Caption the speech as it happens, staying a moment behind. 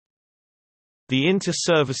The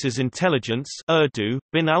Inter-Services Intelligence Urdu,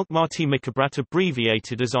 Bin Altmarti Mikabrat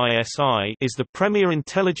abbreviated as ISI is the premier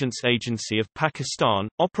intelligence agency of Pakistan,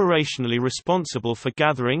 operationally responsible for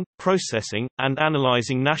gathering, processing, and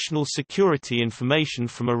analyzing national security information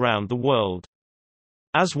from around the world.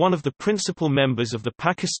 As one of the principal members of the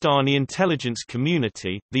Pakistani intelligence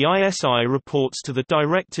community, the ISI reports to the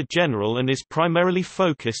Director General and is primarily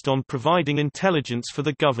focused on providing intelligence for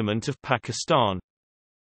the government of Pakistan.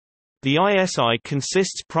 The ISI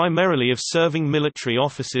consists primarily of serving military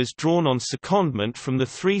officers drawn on secondment from the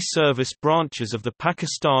three service branches of the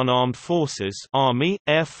Pakistan Armed Forces Army,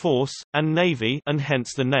 Air Force, and Navy, and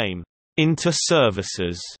hence the name,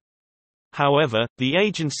 Inter-Services. However, the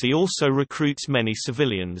agency also recruits many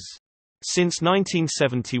civilians. Since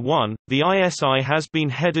 1971, the ISI has been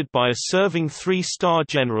headed by a serving three-star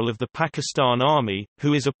general of the Pakistan Army,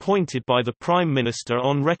 who is appointed by the Prime Minister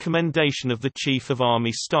on recommendation of the Chief of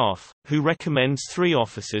Army Staff, who recommends 3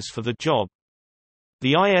 officers for the job.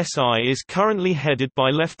 The ISI is currently headed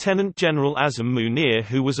by Lieutenant General Azam Munir,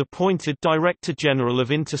 who was appointed Director General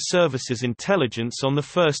of Inter-Services Intelligence on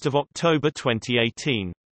 1 October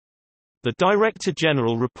 2018. The Director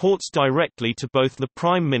General reports directly to both the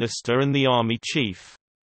Prime Minister and the Army Chief.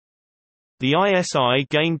 The ISI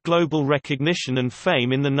gained global recognition and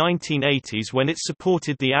fame in the 1980s when it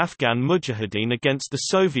supported the Afghan Mujahideen against the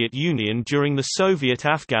Soviet Union during the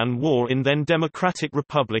Soviet-Afghan War in then Democratic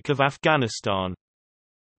Republic of Afghanistan.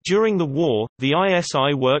 During the war, the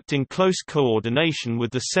ISI worked in close coordination with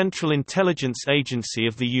the Central Intelligence Agency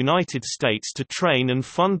of the United States to train and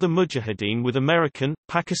fund the Mujahideen with American,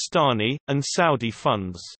 Pakistani, and Saudi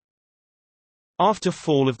funds. After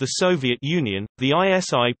fall of the Soviet Union, the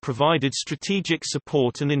ISI provided strategic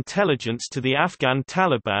support and intelligence to the Afghan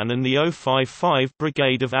Taliban and the 055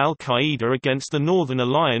 Brigade of Al-Qaeda against the Northern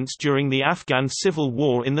Alliance during the Afghan Civil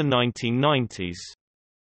War in the 1990s.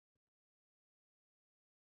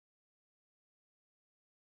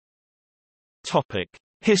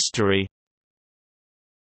 History.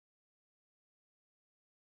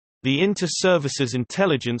 The Inter-Services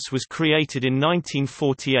Intelligence was created in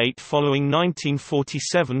 1948 following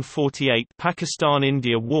 1947–48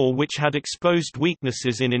 Pakistan–India War, which had exposed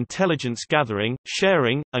weaknesses in intelligence gathering,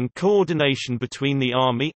 sharing, and coordination between the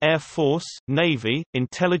Army, Air Force, Navy,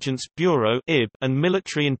 Intelligence Bureau and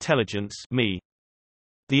Military Intelligence (MI).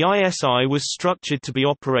 The ISI was structured to be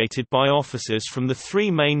operated by officers from the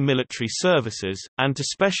 3 main military services, and to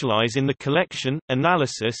specialize in the collection,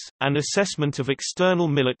 analysis, and assessment of external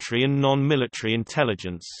military and non-military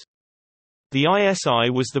intelligence. The ISI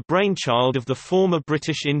was the brainchild of the former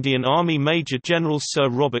British Indian Army Major General Sir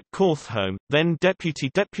Robert Corthholm, then Deputy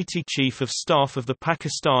Chief of Staff of the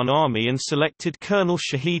Pakistan Army, and selected Colonel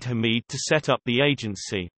Shahid Hamid to set up the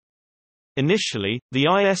agency. Initially, the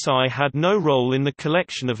ISI had no role in the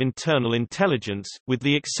collection of internal intelligence, with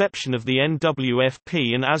the exception of the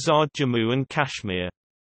NWFP and Azad Jammu and Kashmir.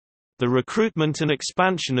 The recruitment and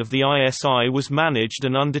expansion of the ISI was managed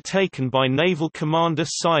and undertaken by Naval Commander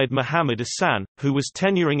Syed Muhammad Hassan, who was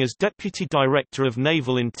tenuring as Deputy Director of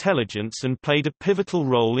Naval Intelligence and played a pivotal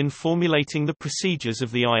role in formulating the procedures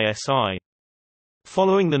of the ISI.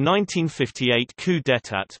 Following the 1958 coup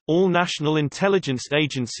d'état, all national intelligence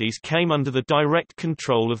agencies came under the direct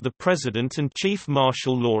control of the President and Chief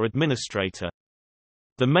Martial Law Administrator.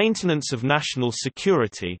 The maintenance of national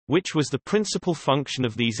security, which was the principal function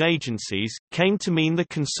of these agencies, came to mean the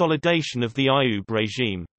consolidation of the Ayub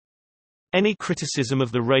regime. Any criticism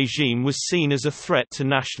of the regime was seen as a threat to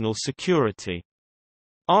national security.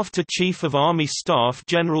 After Chief of Army Staff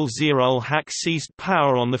General Zia-ul-Haq seized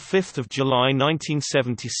power on 5 July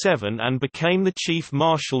 1977 and became the Chief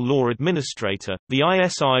Martial Law Administrator, the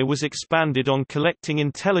ISI was expanded on collecting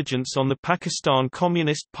intelligence on the Pakistan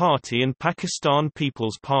Communist Party and Pakistan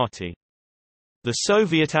People's Party. The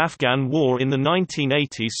Soviet-Afghan War in the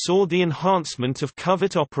 1980s saw the enhancement of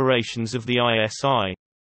covert operations of the ISI.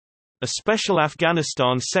 A special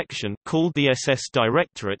Afghanistan section, called the SS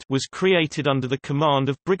Directorate, was created under the command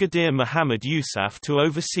of Brigadier Muhammad Yousaf to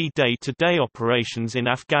oversee day-to-day operations in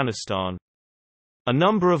Afghanistan. A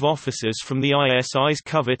number of officers from the ISI's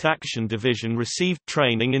Covert Action Division received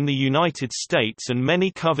training in the United States, and many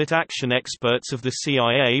covert action experts of the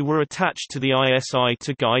CIA were attached to the ISI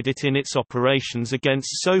to guide it in its operations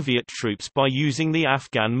against Soviet troops by using the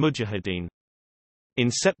Afghan Mujahideen. In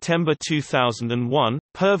September 2001,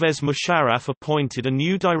 Pervez Musharraf appointed a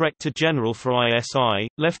new Director General for ISI,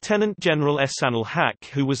 Lieutenant General Ehsanul Haq,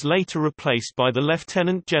 who was later replaced by the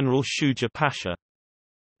Lieutenant General Shuja Pasha.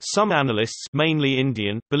 Some analysts, mainly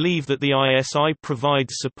Indian, believe that the ISI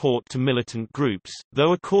provides support to militant groups,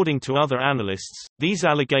 though according to other analysts, these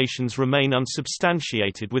allegations remain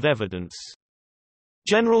unsubstantiated with evidence.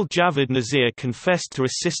 General Javed Nazir confessed to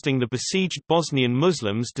assisting the besieged Bosnian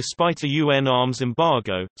Muslims despite a UN arms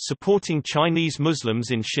embargo, supporting Chinese Muslims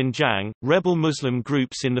in Xinjiang, rebel Muslim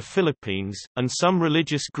groups in the Philippines, and some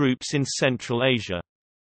religious groups in Central Asia.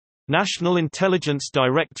 National Intelligence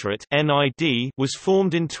Directorate (NID) was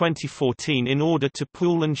formed in 2014 in order to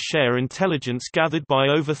pool and share intelligence gathered by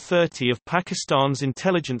over 30 of Pakistan's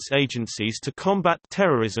intelligence agencies to combat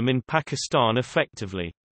terrorism in Pakistan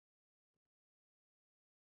effectively.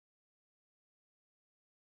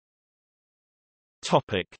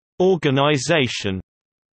 Topic: Organization.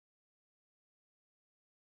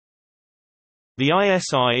 The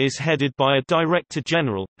ISI is headed by a Director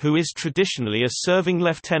General, who is traditionally a serving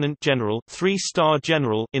Lieutenant General, 3-star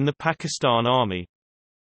general in the Pakistan Army.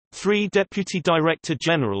 3 Deputy Director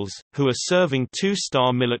Generals, who are serving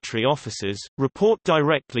 2-star military officers, report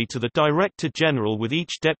directly to the Director General, with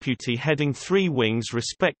each deputy heading 3 wings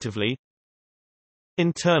respectively.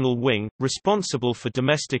 Internal Wing, responsible for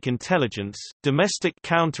domestic intelligence, domestic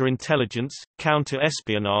counter-intelligence,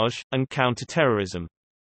 counter-espionage, and counter-terrorism.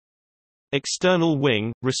 External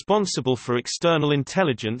Wing, responsible for external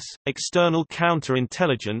intelligence, external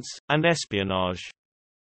counter-intelligence, and espionage.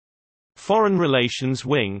 Foreign Relations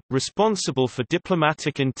Wing, responsible for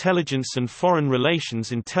diplomatic intelligence and foreign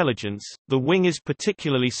relations intelligence. The wing is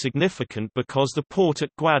particularly significant because the port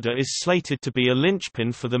at Gwadar is slated to be a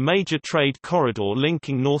linchpin for the major trade corridor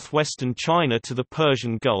linking northwestern China to the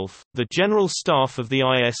Persian Gulf. The General Staff of the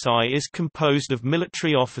ISI is composed of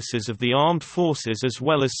military officers of the armed forces as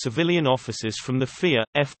well as civilian officers from the FIA,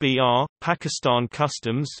 FBR, Pakistan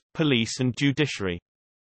Customs, Police and Judiciary.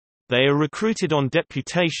 They are recruited on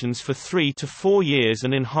deputations for 3 to 4 years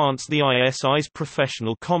and enhance the ISI's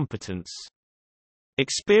professional competence.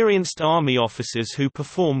 Experienced Army officers who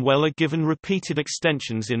perform well are given repeated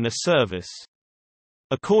extensions in their service.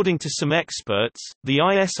 According to some experts, the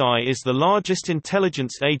ISI is the largest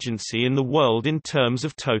intelligence agency in the world in terms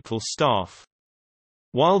of total staff.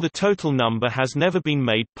 While the total number has never been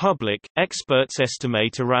made public, experts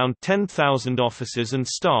estimate around 10,000 officers and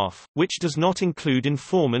staff, which does not include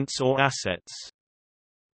informants or assets.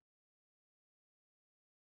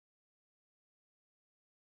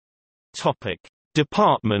 Topic: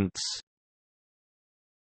 Departments.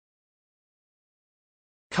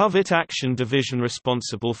 Covert Action Division,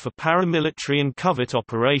 responsible for paramilitary and covert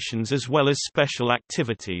operations as well as special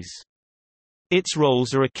activities. Its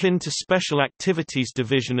roles are akin to Special Activities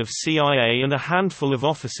Division of CIA, and a handful of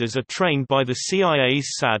officers are trained by the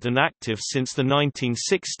CIA's SAD and active since the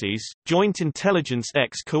 1960s. Joint Intelligence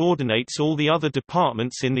X coordinates all the other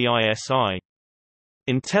departments in the ISI.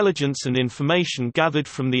 Intelligence and information gathered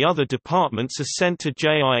from the other departments are sent to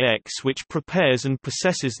JIX, which prepares and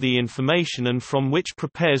processes the information and from which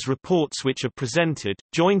prepares reports which are presented.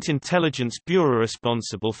 Joint Intelligence Bureau,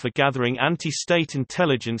 responsible for gathering anti-state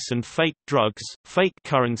intelligence and fake drugs, fake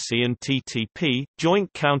currency and TTP.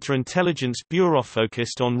 Joint Counterintelligence Bureau,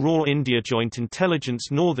 focused on raw India. Joint Intelligence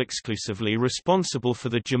North, exclusively responsible for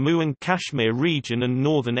the Jammu and Kashmir region and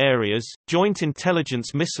northern areas. Joint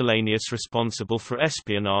Intelligence Miscellaneous, responsible for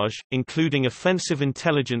espionage, including offensive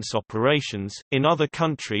intelligence operations, in other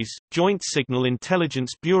countries. Joint Signal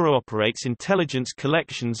Intelligence Bureau operates intelligence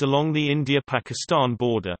collections along the India-Pakistan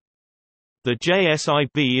border. The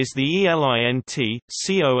JSIB is the ELINT,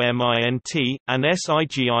 COMINT, and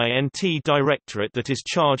SIGINT directorate that is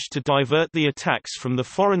charged to divert the attacks from the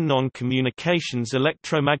foreign non-communications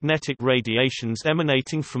electromagnetic radiations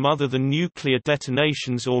emanating from other than nuclear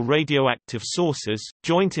detonations or radioactive sources.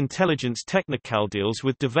 Joint Intelligence Technical deals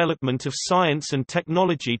with development of science and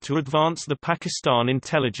technology to advance the Pakistan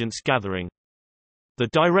intelligence gathering. The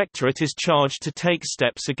Directorate is charged to take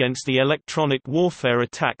steps against the electronic warfare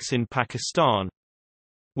attacks in Pakistan.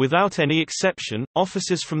 Without any exception,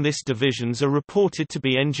 officers from this divisions are reported to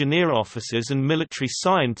be engineer officers and military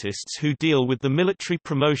scientists who deal with the military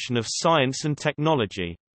promotion of science and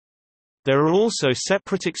technology. There are also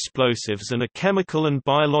separate explosives and a chemical and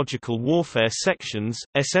biological warfare sections.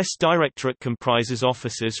 SS Directorate comprises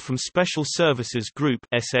officers from Special Services Group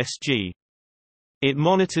 (SSG). It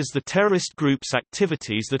monitors the terrorist group's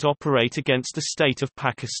activities that operate against the state of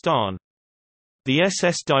Pakistan. The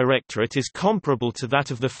SS Directorate is comparable to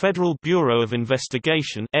that of the Federal Bureau of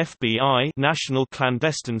Investigation (FBI), National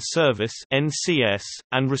Clandestine Service (NCS),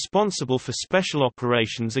 and responsible for special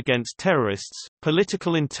operations against terrorists.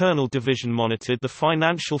 Political Internal Division monitored the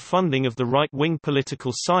financial funding of the right-wing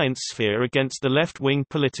political science sphere against the left-wing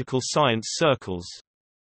political science circles.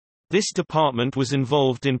 This department was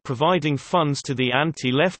involved in providing funds to the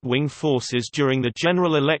anti-left-wing forces during the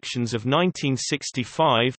general elections of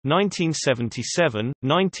 1965, 1977,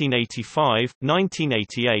 1985,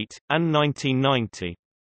 1988, and 1990.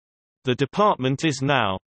 The department is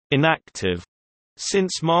now inactive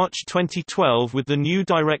since March 2012, with the new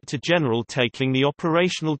Director General taking the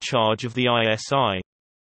operational charge of the ISI.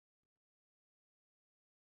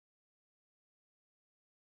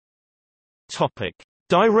 Topic: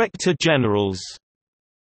 Director Generals.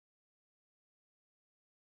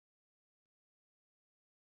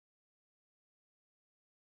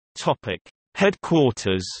 Topic: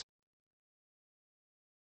 Headquarters.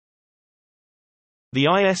 The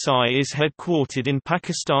ISI is headquartered in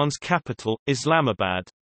Pakistan's capital, Islamabad.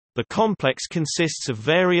 The complex consists of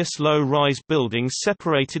various low-rise buildings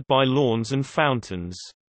separated by lawns and fountains.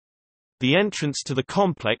 The entrance to the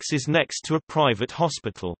complex is next to a private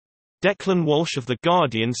hospital. Declan Walsh of The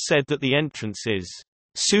Guardian said that the entrance is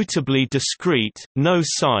suitably discreet, no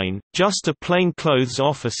sign, just a plainclothes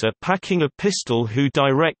officer packing a pistol who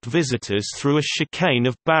direct visitors through a chicane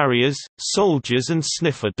of barriers, soldiers and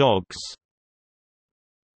sniffer dogs.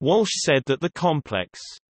 Walsh said that the complex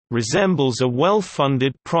resembles a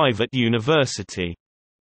well-funded private university,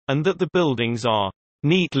 and that the buildings are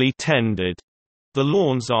neatly tended, the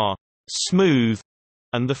lawns are smooth,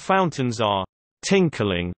 and the fountains are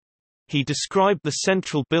tinkling. He described the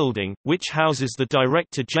central building, which houses the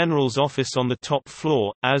Director General's office on the top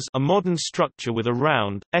floor, as a modern structure with a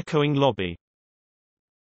round, echoing lobby.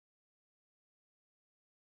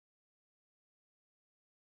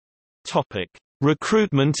 Topic: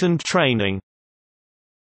 Recruitment and training.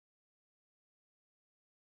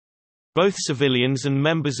 Both civilians and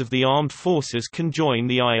members of the armed forces can join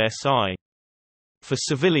the ISI. For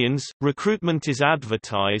civilians, recruitment is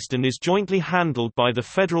advertised and is jointly handled by the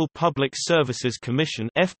Federal Public Services Commission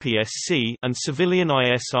 (FPSC), and civilian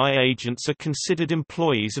ISI agents are considered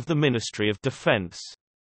employees of the Ministry of Defense.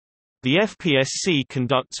 The FPSC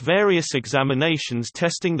conducts various examinations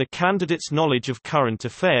testing the candidate's knowledge of current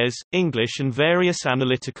affairs, English and various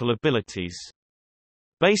analytical abilities.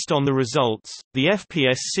 Based on the results, the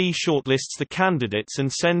FPSC shortlists the candidates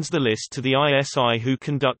and sends the list to the ISI, who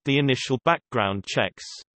conduct the initial background checks.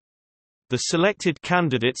 The selected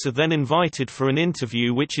candidates are then invited for an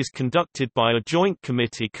interview, which is conducted by a joint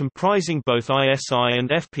committee comprising both ISI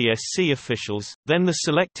and FPSC officials. Then the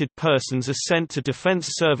selected persons are sent to Defense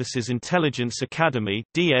Services Intelligence Academy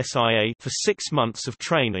 (DSIA) for 6 months of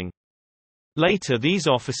training. Later these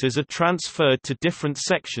officers are transferred to different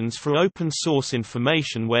sections for open-source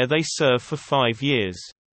information, where they serve for 5 years.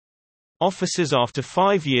 Officers after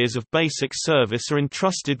 5 years of basic service are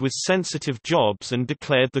entrusted with sensitive jobs and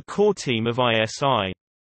declared the core team of ISI.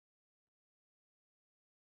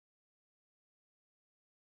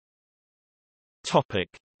 Topic: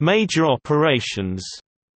 Major operations.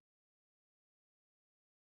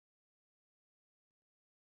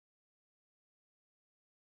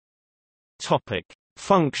 Topic: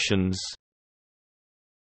 Functions.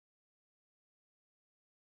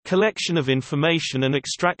 Collection of information and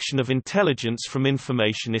extraction of intelligence from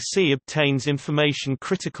information. ISI obtains information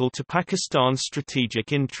critical to Pakistan's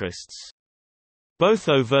strategic interests. Both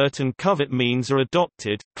overt and covert means are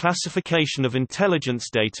adopted. Classification of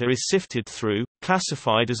intelligence data is sifted through,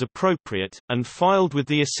 classified as appropriate, and filed with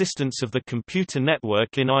the assistance of the computer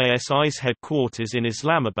network in ISI's headquarters in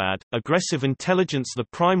Islamabad. Aggressive intelligence. The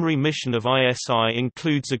primary mission of ISI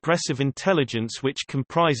includes aggressive intelligence, which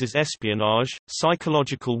comprises espionage,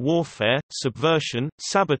 psychological warfare, subversion,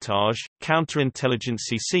 sabotage,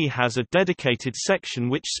 counterintelligence. ISI has a dedicated section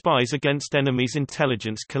which spies against enemies'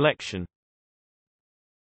 intelligence collection.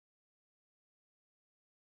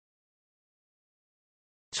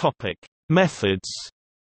 Topic: Methods.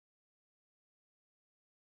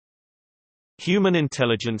 Human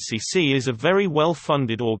intelligence. ISI is a very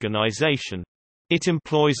well-funded organization. It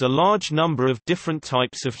employs a large number of different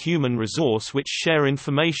types of human resource which share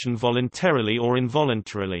information voluntarily or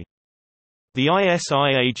involuntarily. The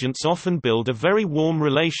ISI agents often build a very warm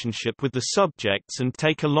relationship with the subjects and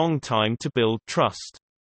take a long time to build trust.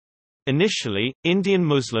 Initially, Indian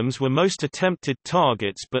Muslims were most attempted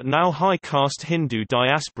targets, but now high-caste Hindu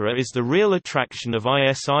diaspora is the real attraction of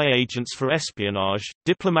ISI agents for espionage.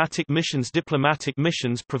 Diplomatic missions. Diplomatic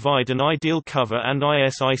missions provide an ideal cover, and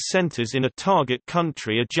ISI centers in a target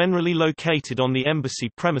country are generally located on the embassy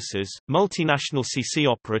premises. Multinational. ISI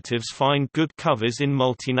operatives find good covers in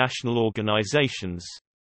multinational organizations.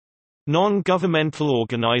 Non-governmental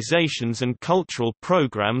organizations and cultural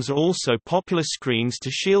programs are also popular screens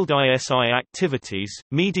to shield ISI activities.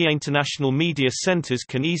 International media centers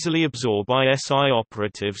can easily absorb ISI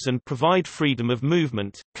operatives and provide freedom of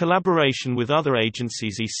movement. Collaboration with other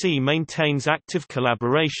agencies. EC maintains active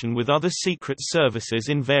collaboration with other secret services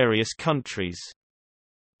in various countries.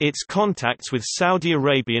 Its contacts with Saudi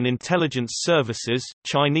Arabian intelligence services,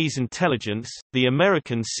 Chinese intelligence, the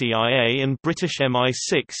American CIA and British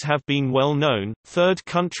MI6 have been well known. Third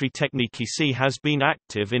country technique. EC has been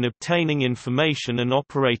active in obtaining information and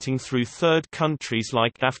operating through third countries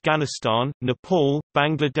like Afghanistan, Nepal,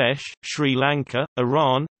 Bangladesh, Sri Lanka,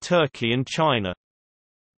 Iran, Turkey and China.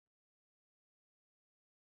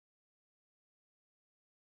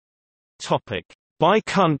 By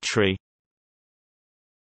country.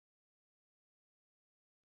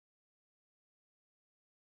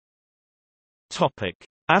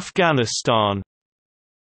 Afghanistan.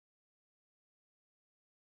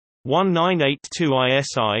 1982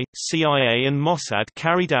 ISI, CIA and Mossad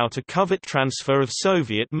carried out a covert transfer of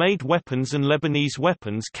Soviet-made weapons and Lebanese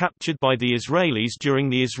weapons captured by the Israelis during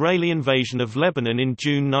the Israeli invasion of Lebanon in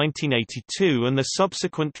June 1982 and the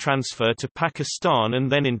subsequent transfer to Pakistan and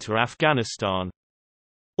then into Afghanistan.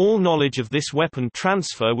 All knowledge of this weapon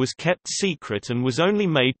transfer was kept secret and was only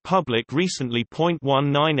made public recently.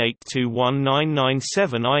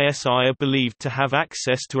 1982-1997 ISI are believed to have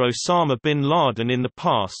access to Osama bin Laden in the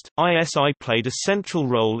past. ISI played a central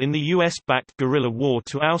role in the US-backed guerrilla war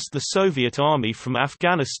to oust the Soviet army from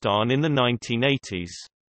Afghanistan in the 1980s.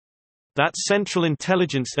 That Central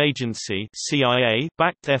Intelligence Agency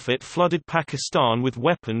CIA-backed effort flooded Pakistan with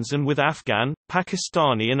weapons and with Afghan,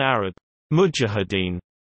 Pakistani and Arab Mujahideen.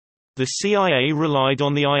 The CIA relied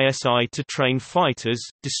on the ISI to train fighters,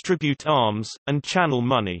 distribute arms, and channel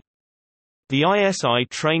money. The ISI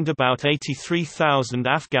trained about 83,000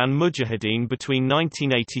 Afghan Mujahideen between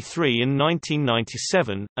 1983 and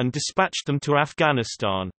 1997, and dispatched them to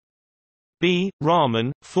Afghanistan. B.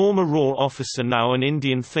 Rahman, former RAW officer now an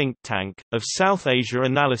Indian think tank, of South Asia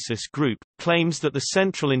Analysis Group, claims that the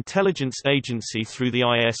Central Intelligence Agency through the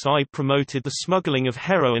ISI promoted the smuggling of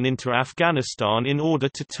heroin into Afghanistan in order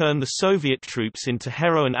to turn the Soviet troops into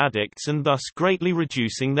heroin addicts and thus greatly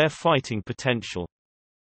reducing their fighting potential.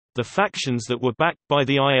 The factions that were backed by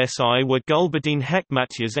the ISI were Gulbuddin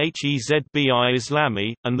Hekmatyar's Hezbi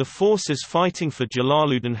Islami, and the forces fighting for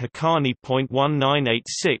Jalaluddin Haqqani.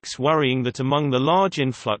 1986 worrying that among the large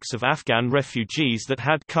influx of Afghan refugees that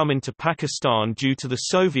had come into Pakistan due to the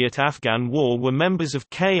Soviet-Afghan War were members of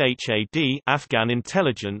KHAD Afghan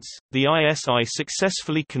intelligence. The ISI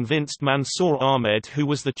successfully convinced Mansour Ahmed, who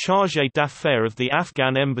was the chargé d'affaires of the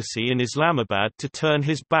Afghan embassy in Islamabad, to turn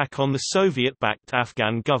his back on the Soviet-backed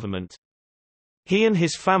Afghan government. He and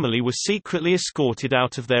his family were secretly escorted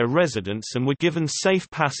out of their residence and were given safe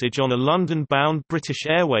passage on a London-bound British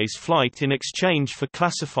Airways flight in exchange for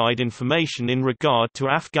classified information in regard to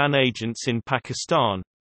Afghan agents in Pakistan.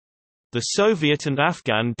 The Soviet and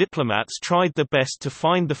Afghan diplomats tried their best to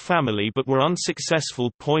find the family but were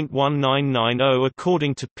unsuccessful. 1990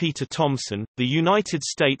 According to Peter Thompson, the United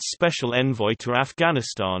States Special Envoy to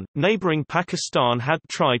Afghanistan, neighboring Pakistan had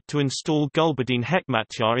tried to install Gulbuddin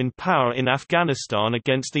Hekmatyar in power in Afghanistan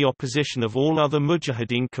against the opposition of all other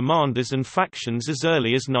Mujahideen commanders and factions as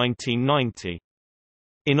early as 1990.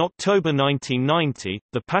 In October 1990,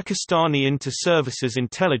 the Pakistani Inter-Services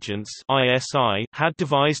Intelligence (ISI) had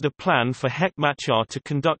devised a plan for Hekmatyar to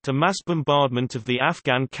conduct a mass bombardment of the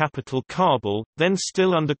Afghan capital Kabul, then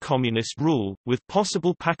still under communist rule, with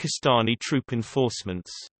possible Pakistani troop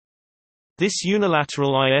enforcements. This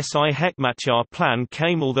unilateral ISI Hekmatyar plan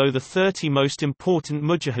came although the 30 most important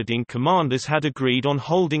Mujahideen commanders had agreed on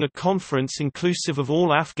holding a conference inclusive of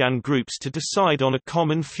all Afghan groups to decide on a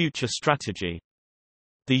common future strategy.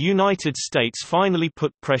 The United States finally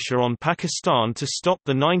put pressure on Pakistan to stop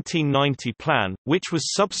the 1990 plan, which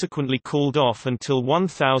was subsequently called off until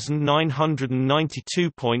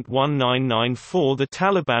 1992.1994. The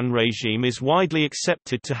Taliban regime is widely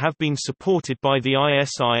accepted to have been supported by the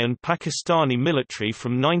ISI and Pakistani military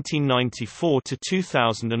from 1994 to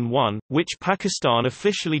 2001, which Pakistan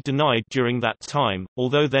officially denied during that time,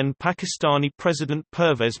 although then Pakistani President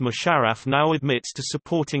Pervez Musharraf now admits to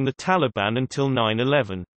supporting the Taliban until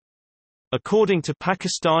 9/11. According to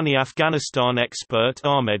Pakistani Afghanistan expert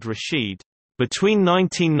Ahmed Rashid, between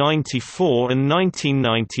 1994 and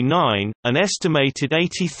 1999, an estimated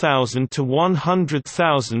 80,000 to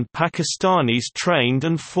 100,000 Pakistanis trained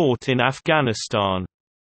and fought in Afghanistan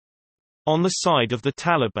on the side of the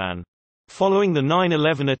Taliban. Following the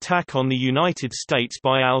 9/11 attack on the United States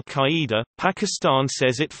by Al-Qaeda, Pakistan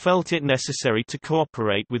says it felt it necessary to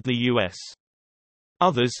cooperate with the U.S.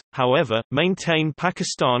 Others, however, maintain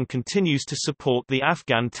Pakistan continues to support the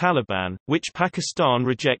Afghan Taliban, which Pakistan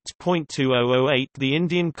rejects. 2008 The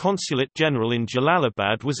Indian Consulate General in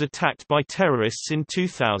Jalalabad was attacked by terrorists in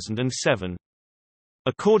 2007.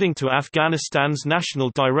 According to Afghanistan's National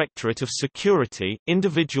Directorate of Security,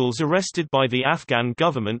 individuals arrested by the Afghan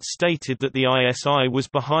government stated that the ISI was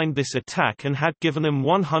behind this attack and had given them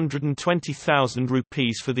 120,000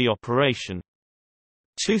 rupees for the operation.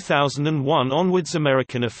 2001 onwards,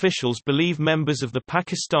 American officials believe members of the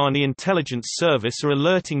Pakistani intelligence service are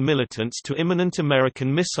alerting militants to imminent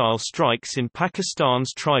American missile strikes in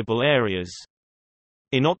Pakistan's tribal areas.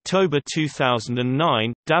 In October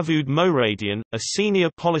 2009, Davood Moradian, a senior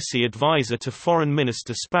policy advisor to Foreign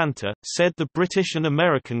Minister Spanta, said the British and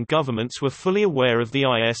American governments were fully aware of the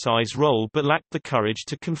ISI's role but lacked the courage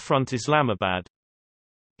to confront Islamabad.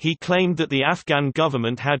 He claimed that the Afghan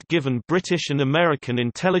government had given British and American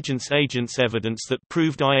intelligence agents evidence that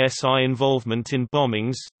proved ISI involvement in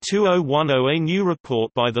bombings. 2010 A new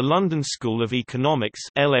report by the London School of Economics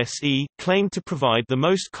 (LSE) claimed to provide the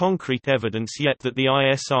most concrete evidence yet that the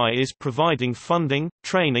ISI is providing funding,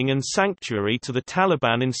 training and sanctuary to the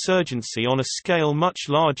Taliban insurgency on a scale much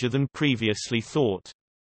larger than previously thought.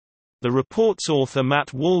 The report's author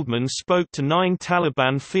Matt Waldman spoke to 9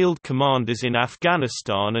 Taliban field commanders in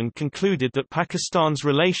Afghanistan and concluded that Pakistan's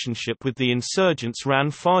relationship with the insurgents ran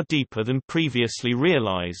far deeper than previously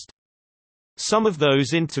realized. Some of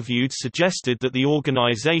those interviewed suggested that the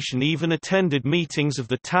organization even attended meetings of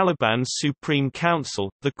the Taliban's Supreme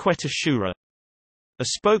Council, the Quetta Shura. A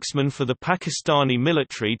spokesman for the Pakistani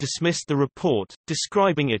military dismissed the report,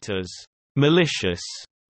 describing it as malicious.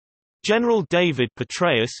 General David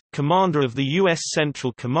Petraeus, commander of the U.S.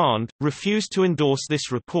 Central Command, refused to endorse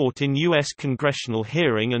this report in U.S. congressional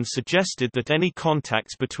hearing and suggested that any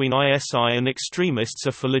contacts between ISI and extremists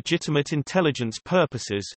are for legitimate intelligence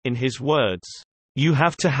purposes. In his words, "You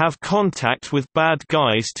have to have contact with bad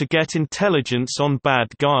guys to get intelligence on bad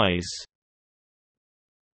guys."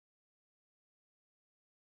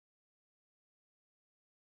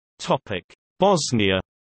 Bosnia.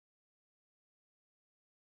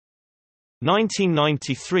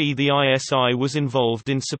 1993 The ISI was involved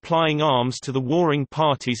in supplying arms to the warring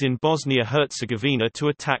parties in Bosnia-Herzegovina to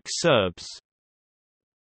attack Serbs.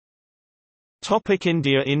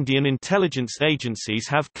 India. Indian intelligence agencies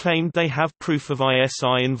have claimed they have proof of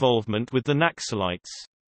ISI involvement with the Naxalites.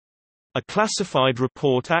 A classified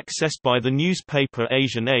report accessed by the newspaper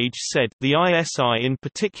Asian Age said, the ISI in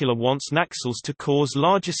particular wants Naxals to cause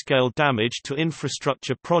larger-scale damage to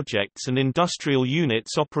infrastructure projects and industrial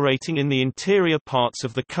units operating in the interior parts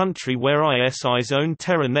of the country where ISI's own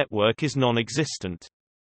terror network is non-existent.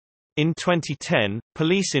 In 2010,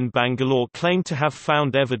 police in Bangalore claimed to have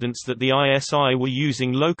found evidence that the ISI were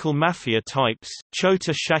using local mafia types,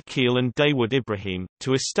 Chota Shakil and Dawood Ibrahim,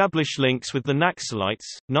 to establish links with the Naxalites.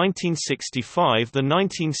 1965 The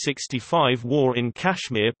 1965 war in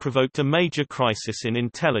Kashmir provoked a major crisis in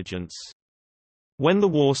intelligence. When the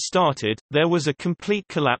war started, there was a complete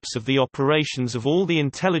collapse of the operations of all the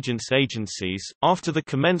intelligence agencies. After the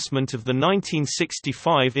commencement of the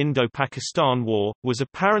 1965 Indo-Pakistan War, was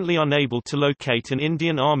apparently unable to locate an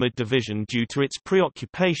Indian armoured division due to its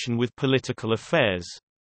preoccupation with political affairs.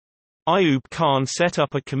 Ayub Khan set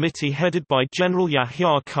up a committee headed by General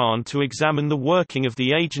Yahya Khan to examine the working of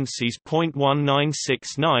the agencies.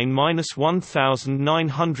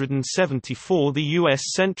 1969–1974 The U.S.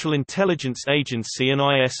 Central Intelligence Agency and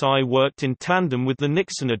ISI worked in tandem with the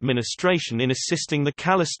Nixon administration in assisting the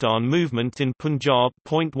Khalistan movement in Punjab.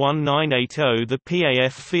 1980 The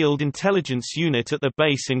PAF Field Intelligence Unit at the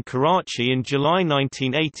base in Karachi in July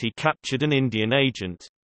 1980 captured an Indian agent.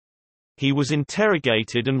 He was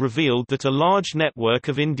interrogated and revealed that a large network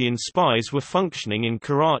of Indian spies were functioning in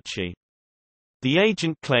Karachi. The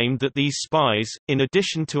agent claimed that these spies, in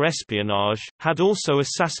addition to espionage, had also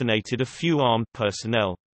assassinated a few armed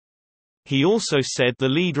personnel. He also said the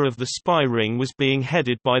leader of the spy ring was being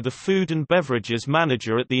headed by the food and beverages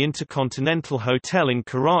manager at the Intercontinental Hotel in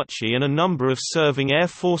Karachi, and a number of serving Air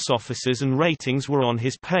Force officers and ratings were on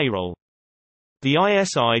his payroll. The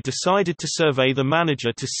ISI decided to survey the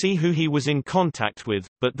manager to see who he was in contact with,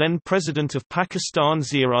 but then President of Pakistan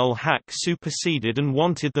Zia-ul-Haq superseded and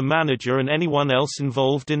wanted the manager and anyone else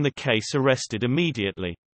involved in the case arrested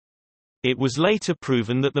immediately. It was later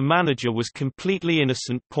proven that the manager was completely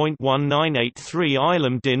innocent. 1983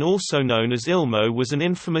 Ilam Din, also known as Ilmo, was an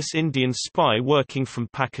infamous Indian spy working from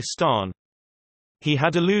Pakistan. He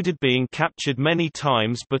had eluded being captured many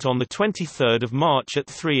times, but on 23 March at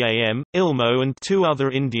 3 a.m., Ilmo and 2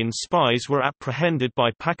 other Indian spies were apprehended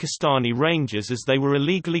by Pakistani rangers as they were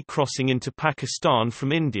illegally crossing into Pakistan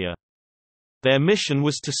from India. Their mission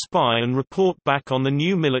was to spy and report back on the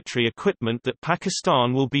new military equipment that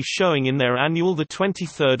Pakistan will be showing in their annual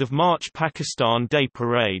 23 March Pakistan Day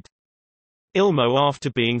Parade. Ilmo,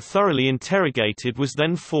 after being thoroughly interrogated, was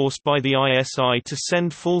then forced by the ISI to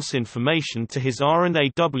send false information to his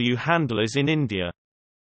R&AW handlers in India.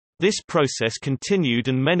 This process continued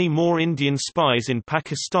and many more Indian spies in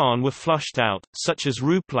Pakistan were flushed out, such as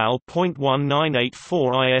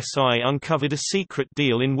Rupal.1984 ISI uncovered a secret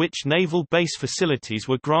deal in which naval base facilities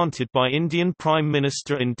were granted by Indian Prime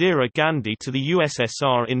Minister Indira Gandhi to the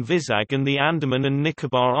USSR in Vizag and the Andaman and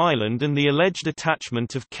Nicobar Island, and the alleged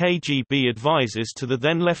attachment of KGB advisors to the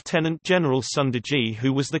then Lieutenant General Sundarji,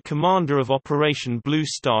 who was the commander of Operation Blue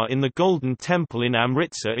Star in the Golden Temple in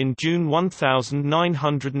Amritsar in June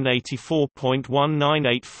 1984.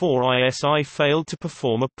 1984 ISI failed to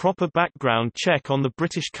perform a proper background check on the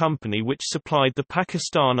British company which supplied the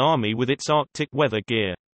Pakistan Army with its Arctic weather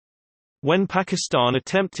gear. When Pakistan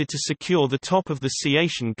attempted to secure the top of the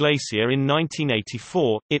Siachen Glacier in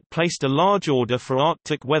 1984, it placed a large order for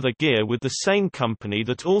Arctic weather gear with the same company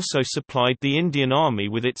that also supplied the Indian Army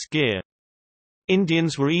with its gear.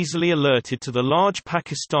 Indians were easily alerted to the large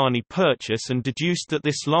Pakistani purchase and deduced that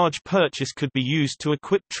this large purchase could be used to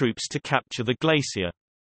equip troops to capture the glacier.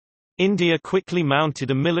 India quickly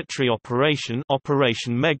mounted a military Operation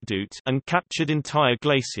Meghdoot and captured entire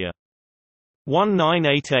glacier.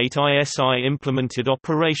 1988 ISI implemented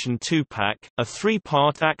Operation Tupac, a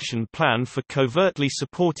three-part action plan for covertly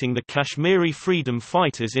supporting the Kashmiri freedom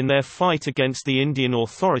fighters in their fight against the Indian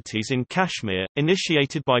authorities in Kashmir,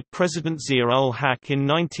 initiated by President Zia-ul-Haq in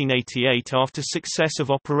 1988. After success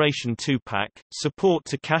of Operation Tupac, support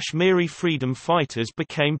to Kashmiri freedom fighters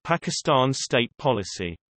became Pakistan's state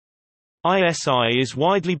policy. ISI is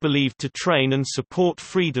widely believed to train and support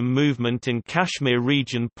freedom movement in Kashmir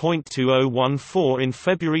region. 2014 In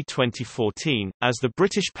February 2014, as the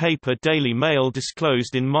British paper Daily Mail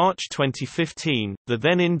disclosed in March 2015, the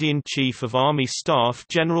then Indian Chief of Army Staff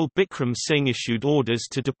General Bikram Singh issued orders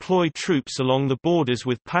to deploy troops along the borders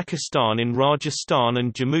with Pakistan in Rajasthan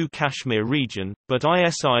and Jammu Kashmir region, but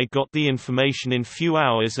ISI got the information in few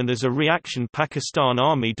hours, and as a reaction Pakistan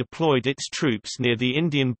Army deployed its troops near the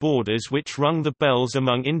Indian borders, which rung the bells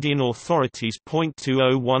among Indian authorities.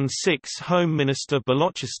 2016 Home Minister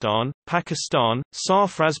Balochistan, Pakistan,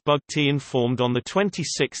 Sarfraz Bugti informed on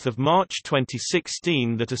 26 March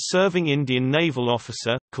 2016 that a serving Indian naval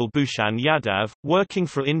officer, Kulbhushan Yadav, working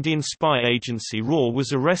for Indian spy agency RAW,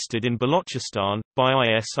 was arrested in Balochistan, by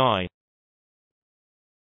ISI.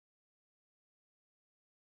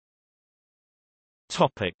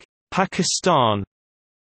 Pakistan.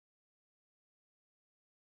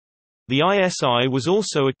 The ISI was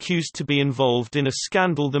also accused to be involved in a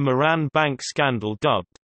scandal, the Moran Bank scandal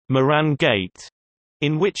dubbed Moran Gate,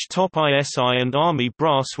 in which top ISI and army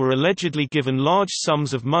brass were allegedly given large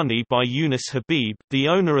sums of money by Yunus Habib, the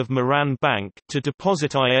owner of Moran Bank, to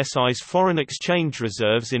deposit ISI's foreign exchange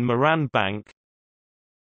reserves in Moran Bank.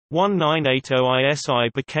 1980 ISI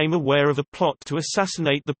became aware of a plot to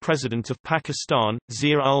assassinate the President of Pakistan,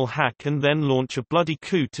 Zia-ul-Haq, and then launch a bloody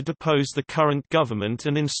coup to depose the current government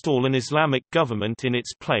and install an Islamic government in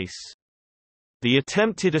its place. The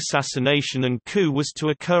attempted assassination and coup was to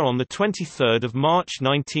occur on 23 March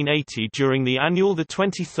 1980 during the annual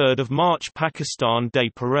 23 March Pakistan Day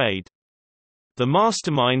Parade. The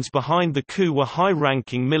masterminds behind the coup were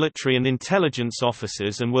high-ranking military and intelligence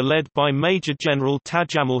officers and were led by Major General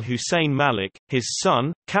Tajammul Hussain Malik, his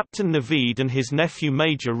son, Captain Naveed, and his nephew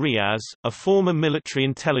Major Riaz, a former military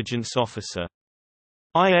intelligence officer.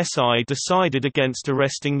 ISI decided against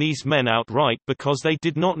arresting these men outright because they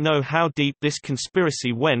did not know how deep this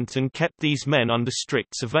conspiracy went and kept these men under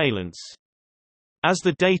strict surveillance. As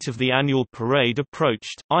the date of the annual parade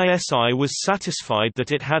approached, ISI was satisfied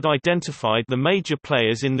that it had identified the major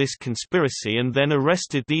players in this conspiracy and then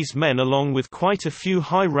arrested these men along with quite a few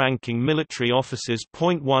high-ranking military officers.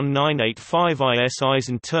 1985 ISI's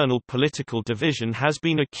internal political division has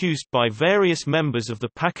been accused by various members of the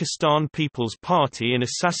Pakistan People's Party in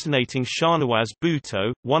assassinating Shahnawaz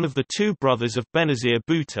Bhutto, one of the two brothers of Benazir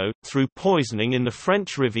Bhutto, through poisoning in the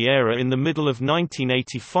French Riviera in the middle of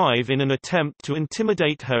 1985 in an attempt to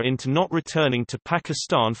intimidate her into not returning to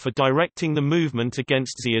Pakistan for directing the movement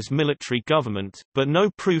against Zia's military government, but no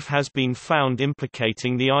proof has been found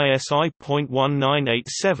implicating the ISI.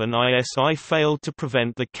 1987 ISI failed to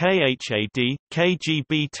prevent the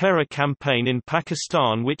KGB terror campaign in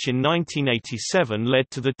Pakistan, which in 1987 led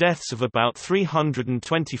to the deaths of about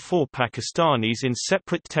 324 Pakistanis in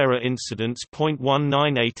separate terror incidents.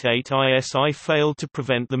 1988 ISI failed to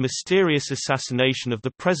prevent the mysterious assassination of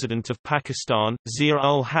the President of Pakistan,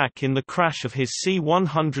 Zia-ul-Haq, in the crash of his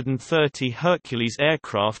C-130 Hercules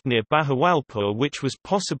aircraft near Bahawalpur, which was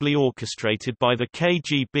possibly orchestrated by the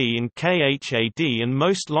KGB and KHAD and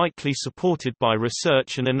most likely supported by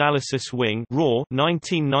Research and Analysis Wing (RAW).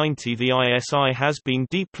 1990 The ISI has been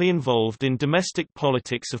deeply involved in domestic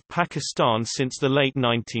politics of Pakistan since the late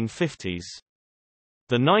 1950s.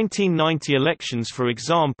 The 1990 elections, for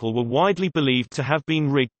example, were widely believed to have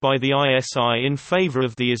been rigged by the ISI in favor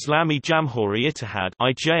of the Islami Jamhuri Ittihad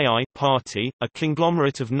 (IJI) party, a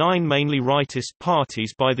conglomerate of 9 mainly rightist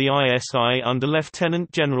parties by the ISI under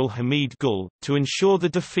Lieutenant General Hamid Gul, to ensure the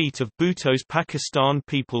defeat of Bhutto's Pakistan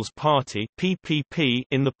People's Party (PPP)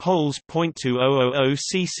 in the polls. 2000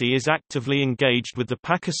 CC is actively engaged with the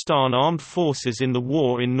Pakistan Armed Forces in the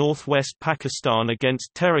war in northwest Pakistan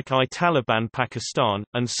against Tehrik-i-Taliban Pakistan,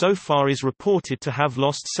 and so far is reported to have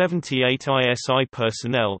lost 78 ISI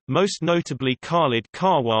personnel, most notably Khalid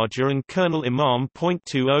Khawaja and Colonel Imam.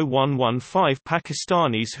 20115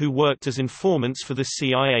 Pakistanis who worked as informants for the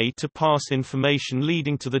CIA to pass information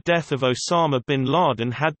leading to the death of Osama bin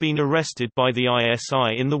Laden had been arrested by the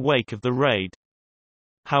ISI in the wake of the raid.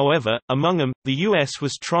 However, among them, the U.S.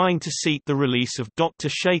 was trying to seek the release of Dr.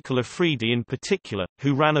 Sheikh al-Afridi in particular,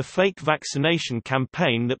 who ran a fake vaccination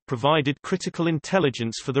campaign that provided critical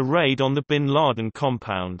intelligence for the raid on the bin Laden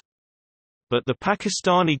compound. But the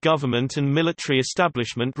Pakistani government and military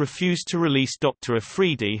establishment refused to release Dr.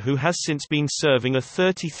 Afridi, who has since been serving a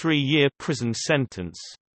 33-year prison sentence.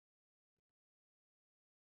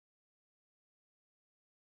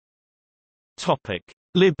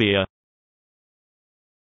 Libya.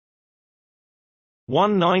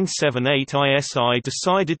 1978 ISI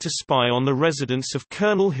decided to spy on the residence of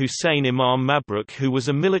Colonel Hussein Imam Mabruk, who was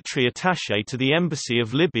a military attaché to the Embassy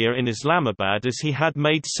of Libya in Islamabad, as he had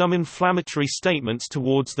made some inflammatory statements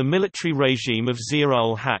towards the military regime of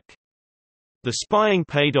Zia-ul-Haq. The spying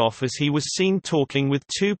paid off, as he was seen talking with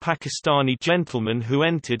 2 Pakistani gentlemen who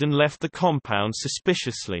entered and left the compound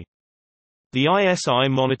suspiciously. The ISI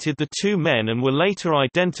monitored the 2 men and were later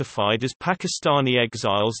identified as Pakistani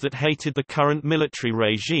exiles that hated the current military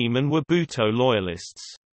regime and were Bhutto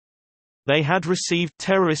loyalists. They had received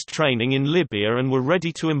terrorist training in Libya and were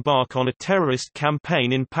ready to embark on a terrorist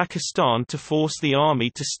campaign in Pakistan to force the army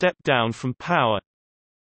to step down from power.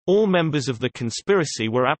 All members of the conspiracy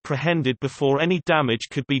were apprehended before any damage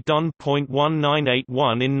could be done.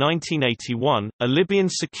 1981 In 1981, a Libyan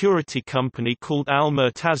security company called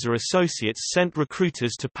Al-Murtaza Associates sent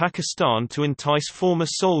recruiters to Pakistan to entice former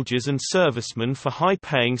soldiers and servicemen for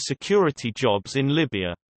high-paying security jobs in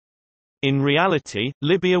Libya. In reality,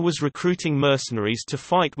 Libya was recruiting mercenaries to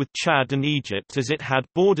fight with Chad and Egypt, as it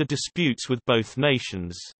had border disputes with both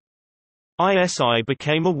nations. ISI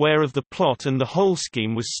became aware of the plot and the whole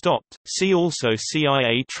scheme was stopped. See also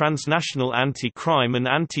CIA Transnational Anti-Crime and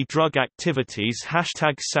Anti-Drug Activities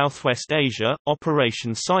 #Southwest Asia,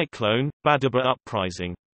 Operation Cyclone, Badaba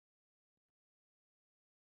Uprising.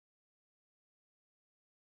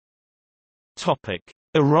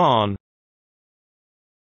 Iran.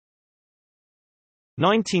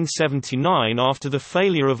 1979 After the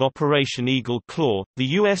failure of Operation Eagle Claw, the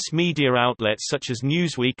U.S. media outlets such as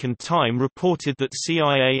Newsweek and Time reported that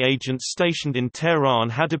CIA agents stationed in Tehran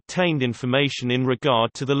had obtained information in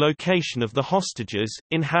regard to the location of the hostages,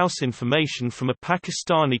 in-house information from a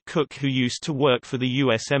Pakistani cook who used to work for the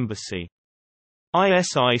U.S. Embassy.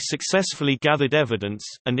 ISI successfully gathered evidence,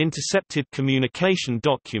 and intercepted communication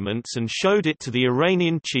documents and showed it to the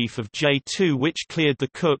Iranian chief of J2, which cleared the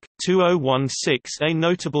cook. 2016 A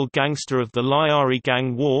notable gangster of the Lyari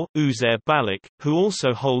gang war, Uzair Balik, who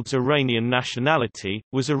also holds Iranian nationality,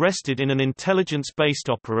 was arrested in an intelligence-based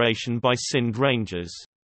operation by Sindh Rangers.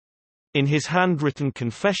 In his handwritten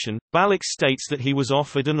confession, Balik states that he was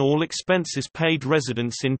offered an all-expenses-paid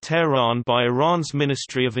residence in Tehran by Iran's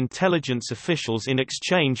Ministry of Intelligence officials in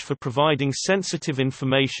exchange for providing sensitive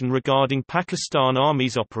information regarding Pakistan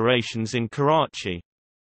Army's operations in Karachi.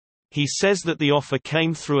 He says that the offer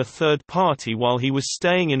came through a third party while he was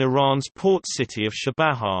staying in Iran's port city of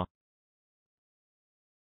Shabahar.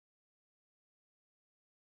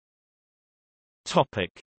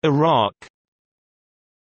 Iraq.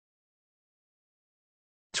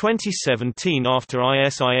 2017, after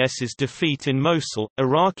ISIS's defeat in Mosul,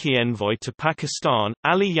 Iraqi envoy to Pakistan,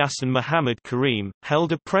 Ali Yassin Muhammad Karim,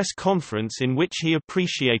 held a press conference in which he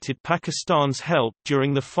appreciated Pakistan's help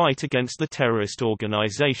during the fight against the terrorist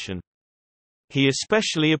organization. He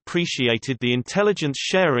especially appreciated the intelligence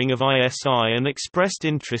sharing of ISI and expressed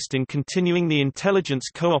interest in continuing the intelligence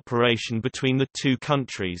cooperation between the two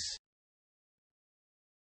countries.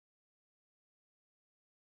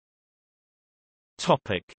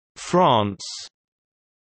 France.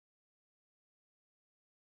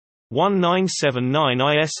 1979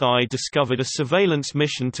 ISI discovered a surveillance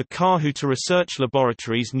mission to Kahuta Research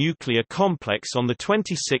Laboratories nuclear complex on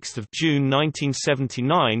 26 June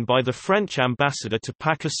 1979 by the French ambassador to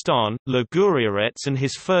Pakistan, Le Gouriarets, and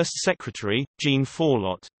his first secretary, Jean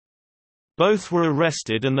Forlot. Both were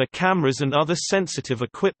arrested and their cameras and other sensitive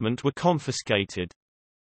equipment were confiscated.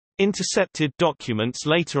 Intercepted documents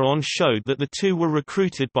later on showed that the two were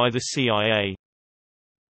recruited by the CIA.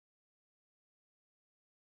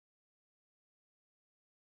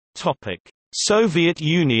 Soviet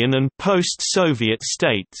Union and post-Soviet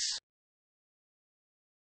states.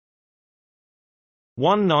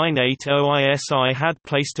 1980 ISI had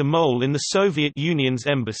placed a mole in the Soviet Union's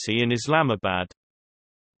embassy in Islamabad.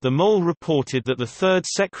 The mole reported that the third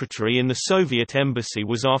secretary in the Soviet embassy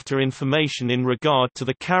was after information in regard to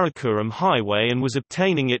the Karakoram highway and was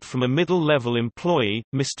obtaining it from a middle-level employee,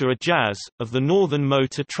 Mr. Ajaz, of the Northern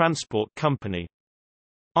Motor Transport Company.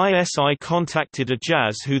 ISI contacted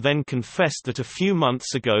Ajaz, who then confessed that a few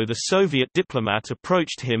months ago the Soviet diplomat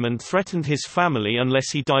approached him and threatened his family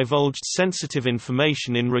unless he divulged sensitive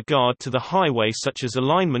information in regard to the highway, such as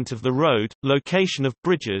alignment of the road, location of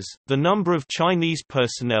bridges, the number of Chinese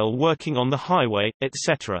personnel working on the highway,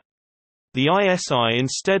 etc. The ISI,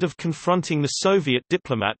 instead of confronting the Soviet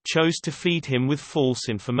diplomat, chose to feed him with false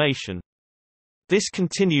information. This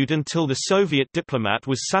continued until the Soviet diplomat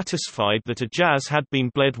was satisfied that Ajaz had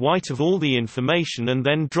been bled white of all the information and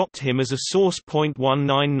then dropped him as a source.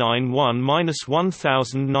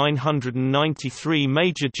 1991–1993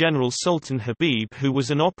 Major General Sultan Habib, who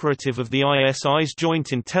was an operative of the ISI's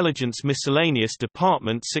Joint Intelligence Miscellaneous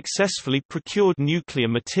Department, successfully procured nuclear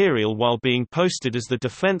material while being posted as the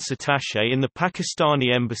defense attaché in the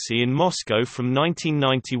Pakistani embassy in Moscow from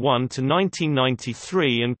 1991 to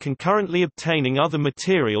 1993 and concurrently obtaining other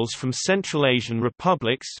materials from Central Asian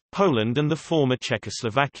republics, Poland and the former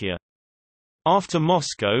Czechoslovakia. After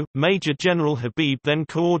Moscow, Major General Habib then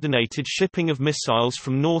coordinated shipping of missiles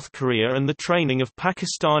from North Korea and the training of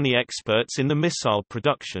Pakistani experts in the missile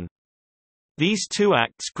production. These two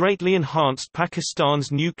acts greatly enhanced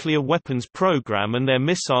Pakistan's nuclear weapons program and their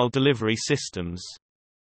missile delivery systems.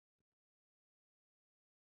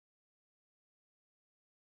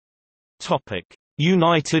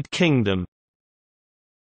 United Kingdom.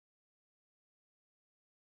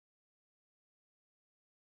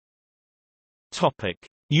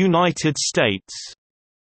 United States.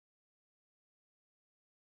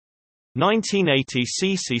 1980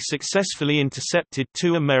 CC successfully intercepted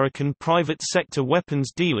two American private sector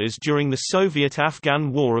weapons dealers during the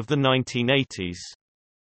Soviet-Afghan War of the 1980s.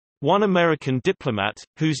 One American diplomat,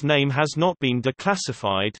 whose name has not been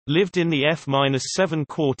declassified, lived in the F-7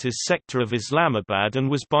 quarters sector of Islamabad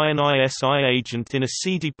and was by an ISI agent in a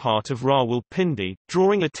seedy part of Rawalpindi,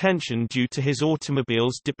 drawing attention due to his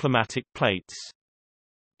automobile's diplomatic plates.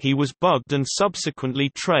 He was bugged and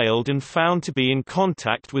subsequently trailed and found to be in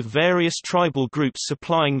contact with various tribal groups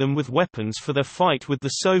supplying them with weapons for their fight with the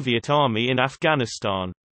Soviet Army in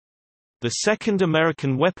Afghanistan. The second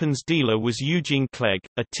American weapons dealer was Eugene Clegg,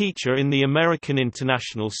 a teacher in the American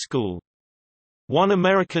International School. One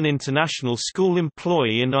American International School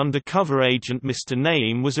employee and undercover agent Mr.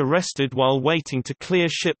 Naeem was arrested while waiting to clear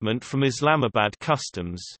shipment from Islamabad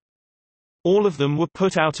customs. All of them were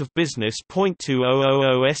put out of business.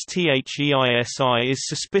 2000 STHEISI is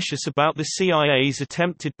suspicious about the CIA's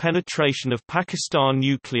attempted penetration of Pakistan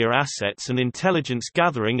nuclear assets and intelligence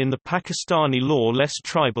gathering in the Pakistani lawless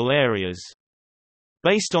tribal areas.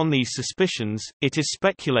 Based on these suspicions, it is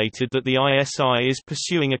speculated that the ISI is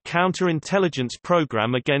pursuing a counter-intelligence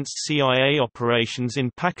program against CIA operations in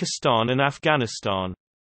Pakistan and Afghanistan.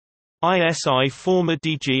 ISI former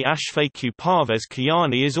DG Ashfaqu Parvez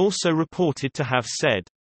Kayani is also reported to have said,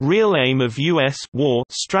 "Real aim of U.S. war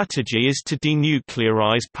strategy is to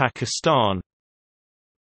denuclearize Pakistan."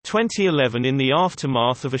 2011 In the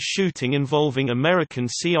aftermath of a shooting involving American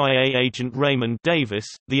CIA agent Raymond Davis,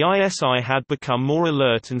 the ISI had become more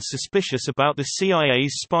alert and suspicious about the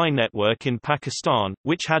CIA's spy network in Pakistan,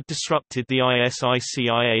 which had disrupted the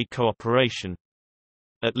ISI-CIA cooperation.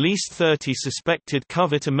 at least 30 suspected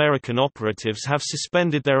covert American operatives have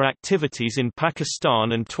suspended their activities in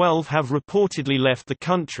Pakistan and 12 have reportedly left the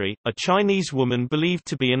country. A Chinese woman believed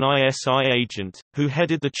to be an ISI agent, who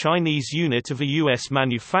headed the Chinese unit of a U.S.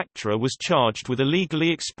 manufacturer, was charged with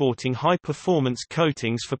illegally exporting high-performance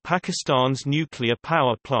coatings for Pakistan's nuclear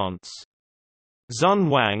power plants. Zun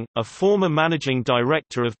Wang, a former managing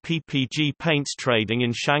director of PPG Paints Trading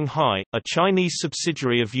in Shanghai, a Chinese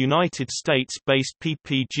subsidiary of United States-based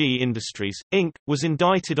PPG Industries, Inc., was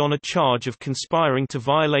indicted on a charge of conspiring to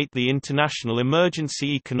violate the International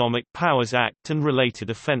Emergency Economic Powers Act and related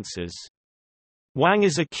offenses. Wang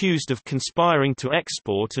is accused of conspiring to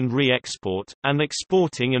export and re-export, and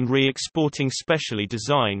exporting and re-exporting specially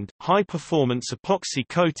designed, high-performance epoxy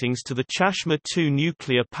coatings to the Chashma 2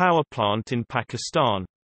 nuclear power plant in Pakistan.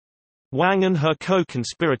 Wang and her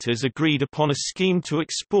co-conspirators agreed upon a scheme to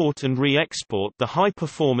export and re-export the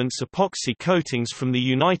high-performance epoxy coatings from the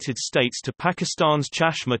United States to Pakistan's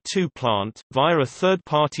Chashma 2 plant, via a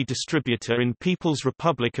third-party distributor in People's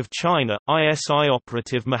Republic of China. ISI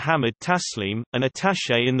operative Mohammed Taslim, an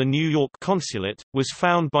attaché in the New York consulate, was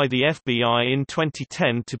found by the FBI in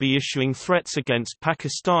 2010 to be issuing threats against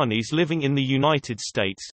Pakistanis living in the United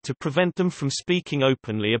States, to prevent them from speaking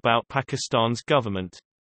openly about Pakistan's government.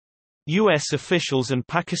 U.S. officials and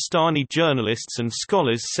Pakistani journalists and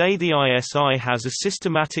scholars say the ISI has a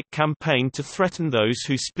systematic campaign to threaten those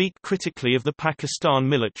who speak critically of the Pakistan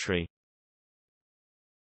military.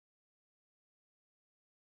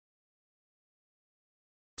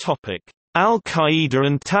 Al-Qaeda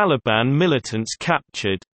and Taliban militants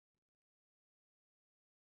captured.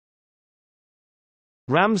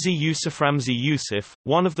 Ramzi Youssef,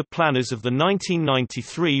 one of the planners of the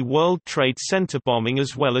 1993 World Trade Center bombing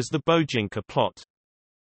as well as the Bojinka plot.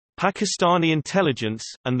 Pakistani intelligence,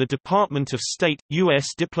 and the Department of State, U.S.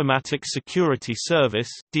 Diplomatic Security Service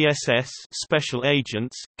 (DSS) special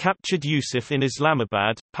agents, captured Youssef in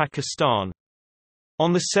Islamabad, Pakistan.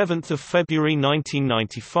 On 7 February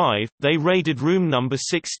 1995, they raided room number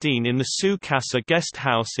 16 in the Su-Casa guest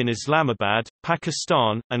house in Islamabad,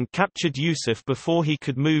 Pakistan, and captured Youssef before he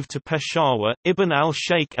could move to Peshawar. Ibn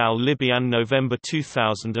al-Sheikh al-Libi. In November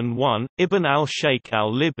 2001, Ibn al-Sheikh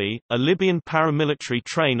al-Libi, a Libyan paramilitary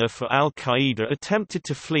trainer for al-Qaeda, attempted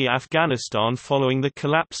to flee Afghanistan following the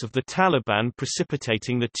collapse of the Taliban,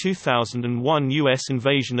 precipitating the 2001 U.S.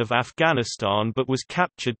 invasion of Afghanistan, but was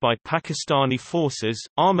captured by Pakistani forces.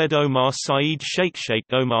 Ahmed Omar Saeed Sheikh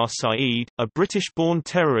Omar Saeed, a British-born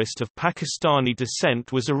terrorist of Pakistani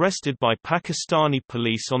descent, was arrested by Pakistani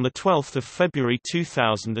police on 12 February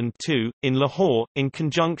 2002, in Lahore, in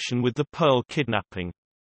conjunction with the Pearl kidnapping.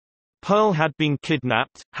 Pearl had been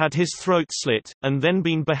kidnapped, had his throat slit, and then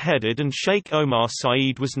been beheaded, and Sheikh Omar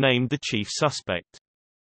Saeed was named the chief suspect.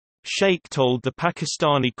 Sheikh told the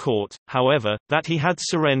Pakistani court, however, that he had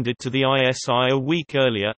surrendered to the ISI a week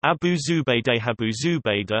earlier. Abu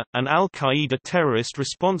Zubaydah, an al-Qaeda terrorist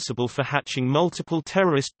responsible for hatching multiple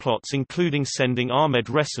terrorist plots including sending Ahmed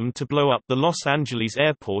Resam to blow up the Los Angeles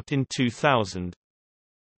airport in 2000.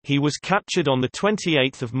 He was captured on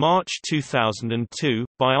 28 March 2002,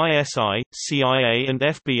 by ISI, CIA and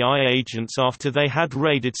FBI agents after they had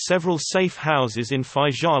raided several safe houses in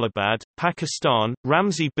Faisalabad, Pakistan.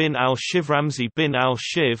 Ramzi bin al-Shiv,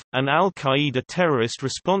 an al-Qaeda terrorist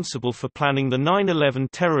responsible for planning the 9/11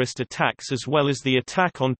 terrorist attacks as well as the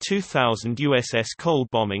attack on 2000 USS Cole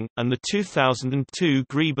bombing, and the 2002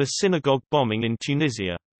 Ghriba synagogue bombing in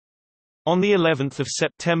Tunisia. On the 11th of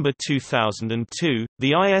September 2002,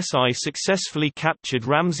 the ISI successfully captured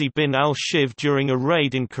Ramzi bin al-Shiv during a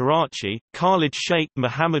raid in Karachi. Khalid Sheikh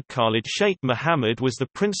Mohammed was the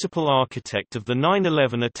principal architect of the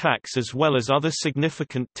 9/11 attacks as well as other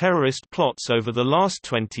significant terrorist plots over the last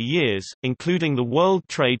 20 years, including the World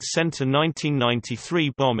Trade Center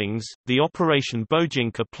 1993 bombings, the Operation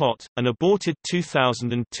Bojinka plot, an aborted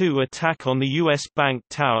 2002 attack on the U.S. Bank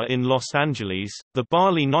Tower in Los Angeles, the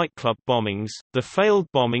Bali nightclub bombings, the failed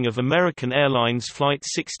bombing of American Airlines Flight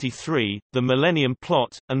 63, the Millennium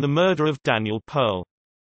Plot, and the murder of Daniel Pearl.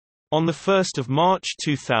 On 1 March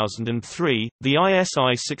 2003, the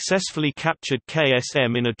ISI successfully captured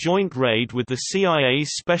KSM in a joint raid with the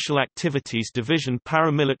CIA's Special Activities Division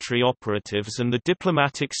paramilitary operatives and the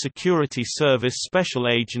Diplomatic Security Service special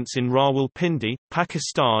agents in Rawalpindi,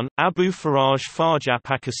 Pakistan. Abu Faraj Farja.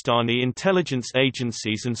 Pakistani intelligence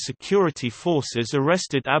agencies and security forces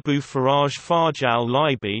arrested Abu Faraj Farj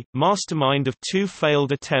al-Libi, mastermind of two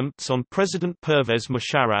failed attempts on President Pervez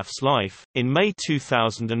Musharraf's life, in May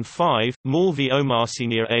 2005. 5, Maulvi Omar,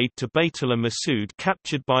 senior aide to Baytullah Masood,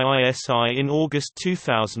 captured by ISI in August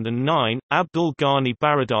 2009. Abdul Ghani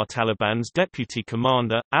Baradar, Taliban's deputy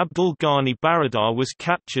commander, Abdul Ghani Baradar was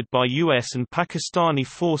captured by US and Pakistani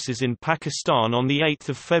forces in Pakistan on 8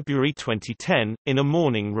 February 2010, in a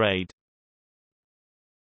morning raid.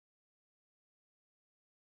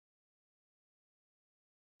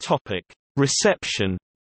 Reception.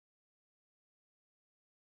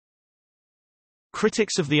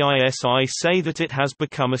 Critics of the ISI say that it has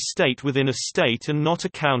become a state within a state and not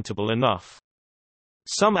accountable enough.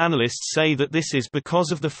 Some analysts say that this is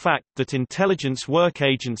because of the fact that intelligence work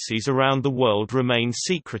agencies around the world remain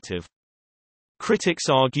secretive. Critics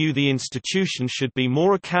argue the institution should be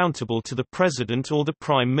more accountable to the president or the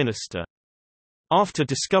prime minister. After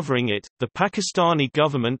discovering it, the Pakistani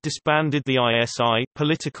government disbanded the ISI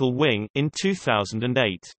political wing in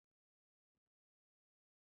 2008.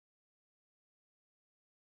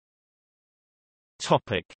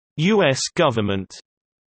 U.S. government.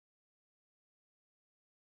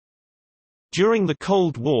 During the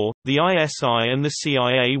Cold War, the ISI and the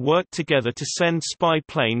CIA worked together to send spy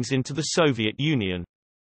planes into the Soviet Union.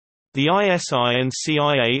 The ISI and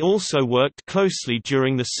CIA also worked closely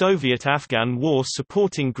during the Soviet-Afghan War,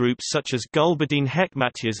 supporting groups such as Gulbuddin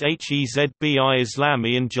Hekmatyar's Hezb-i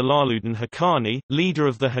Islami and Jalaluddin Haqqani, leader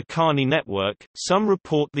of the Haqqani network. Some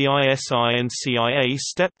report the ISI and CIA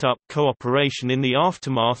stepped up cooperation in the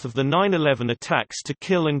aftermath of the 9/11 attacks to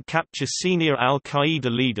kill and capture senior Al-Qaeda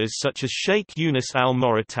leaders such as Sheikh Yunus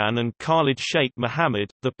al-Mauritani and Khalid Sheikh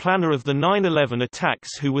Mohammed, the planner of the 9/11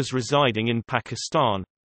 attacks, who was residing in Pakistan.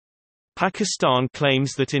 Pakistan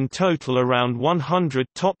claims that in total around 100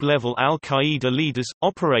 top-level Al-Qaeda leaders,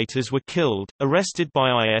 operators were killed, arrested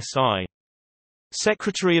by ISI.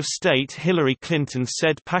 Secretary of State Hillary Clinton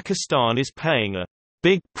said Pakistan is paying a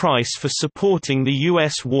big price for supporting the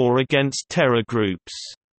U.S. war against terror groups.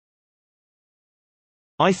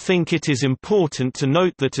 I think it is important to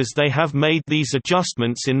note that as they have made these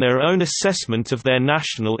adjustments in their own assessment of their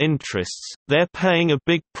national interests, they're paying a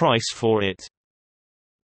big price for it.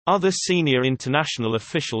 Other senior international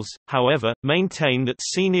officials, however, maintain that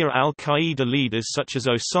senior al-Qaeda leaders such as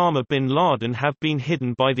Osama bin Laden have been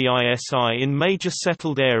hidden by the ISI in major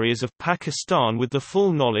settled areas of Pakistan with the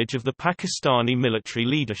full knowledge of the Pakistani military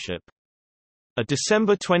leadership. A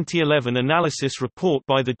December 2011 analysis report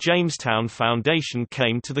by the Jamestown Foundation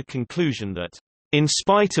came to the conclusion that in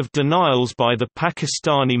spite of denials by the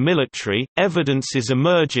Pakistani military, evidence is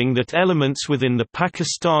emerging that elements within the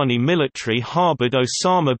Pakistani military harbored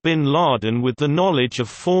Osama bin Laden with the knowledge of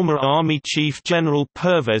former Army Chief General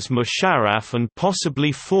Pervez Musharraf and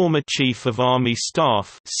possibly former Chief of Army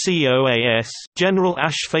Staff (COAS) General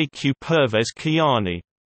Ashfaq Pervez Kiani.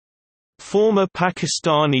 Former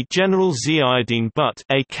Pakistani General Ziauddin Butt,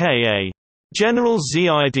 aka General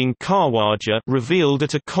Ziauddin Khawaja, revealed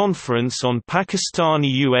at a conference on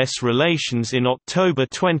Pakistani-US relations in October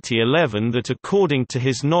 2011 that according to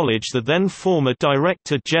his knowledge the then former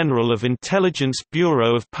Director General of Intelligence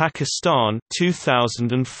Bureau of Pakistan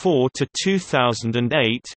 2004 to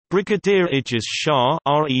 2008, Brigadier Ijaz Shah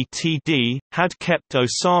 (RETD), had kept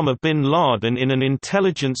Osama bin Laden in an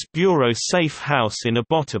Intelligence Bureau safe house in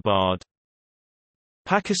Abbottabad.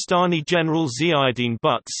 Pakistani General Ziauddin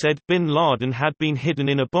Butt said bin Laden had been hidden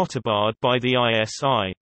in Abbottabad by the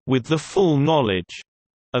ISI, with the full knowledge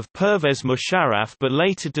of Pervez Musharraf, but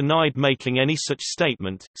later denied making any such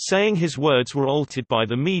statement, saying his words were altered by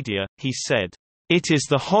the media. He said, "It is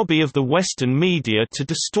the hobby of the Western media to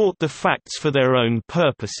distort the facts for their own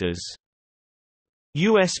purposes."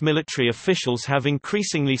 U.S. military officials have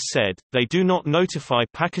increasingly said, they do not notify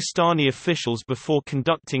Pakistani officials before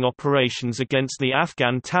conducting operations against the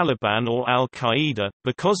Afghan Taliban or Al-Qaeda,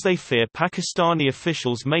 because they fear Pakistani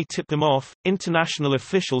officials may tip them off. International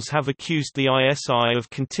officials have accused the ISI of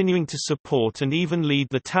continuing to support and even lead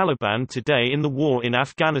the Taliban today in the war in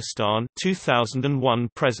Afghanistan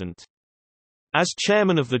 2001-present. As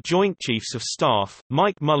chairman of the Joint Chiefs of Staff,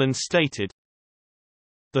 Mike Mullen stated,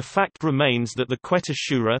 "The fact remains that the Quetta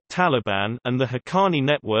Shura Taliban and the Haqqani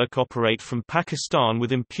network operate from Pakistan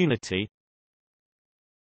with impunity.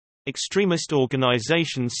 Extremist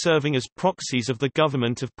organizations serving as proxies of the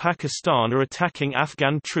government of Pakistan are attacking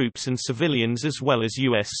Afghan troops and civilians as well as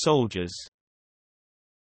U.S. soldiers.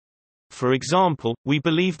 For example, we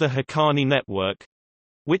believe the Haqqani network,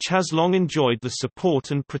 which has long enjoyed the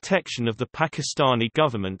support and protection of the Pakistani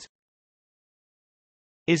government,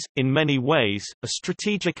 is, in many ways, a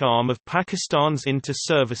strategic arm of Pakistan's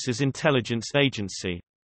Inter-Services Intelligence Agency."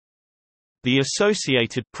 The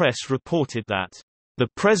Associated Press reported that, The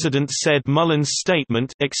president said Mullen's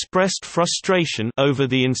statement expressed frustration over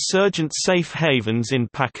the insurgent safe havens in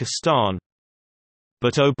Pakistan.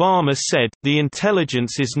 But Obama said, the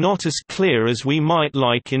intelligence is not as clear as we might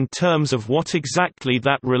like in terms of what exactly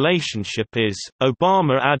that relationship is.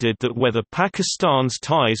 Obama added that whether Pakistan's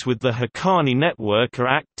ties with the Haqqani network are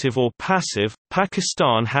active or passive,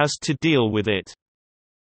 Pakistan has to deal with it.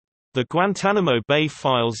 The Guantanamo Bay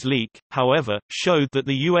files leak, however, showed that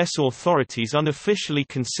the U.S. authorities unofficially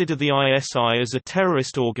consider the ISI as a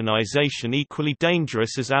terrorist organization equally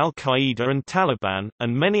dangerous as Al-Qaeda and Taliban,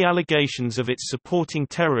 and many allegations of its supporting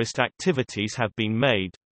terrorist activities have been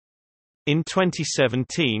made. In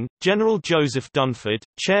 2017, General Joseph Dunford,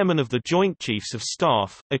 chairman of the Joint Chiefs of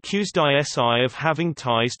Staff, accused ISI of having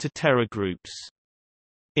ties to terror groups.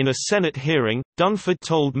 In a Senate hearing, Dunford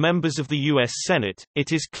told members of the U.S. Senate,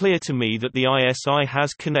 "It is clear to me that the ISI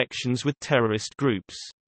has connections with terrorist groups."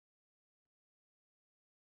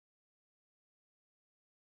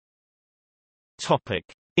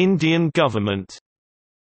 Indian government.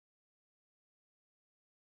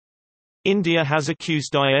 India has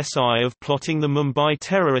accused ISI of plotting the Mumbai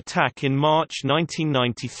terror attack in March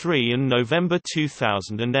 1993 and November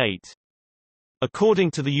 2008. According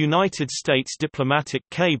to the United States diplomatic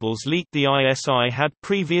cables leaked, the ISI had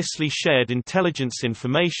previously shared intelligence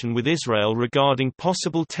information with Israel regarding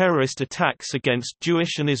possible terrorist attacks against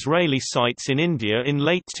Jewish and Israeli sites in India in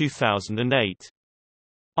late 2008.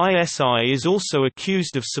 ISI is also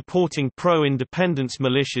accused of supporting pro-independence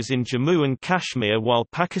militias in Jammu and Kashmir while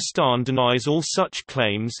Pakistan denies all such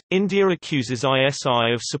claims. India accuses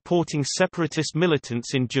ISI of supporting separatist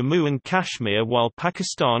militants in Jammu and Kashmir while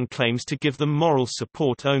Pakistan claims to give them moral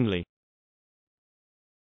support only.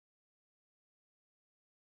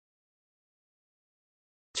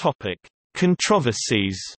 Topic: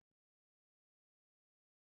 Controversies.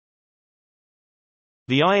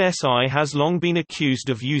 The ISI has long been accused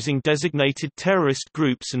of using designated terrorist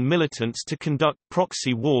groups and militants to conduct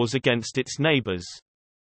proxy wars against its neighbors.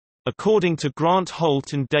 According to Grant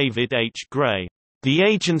Holt and David H. Gray, the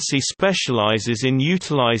agency specializes in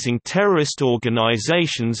utilizing terrorist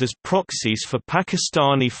organizations as proxies for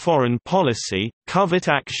Pakistani foreign policy, covert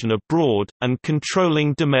action abroad, and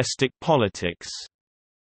controlling domestic politics.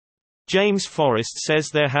 James Forrest says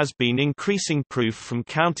there has been increasing proof from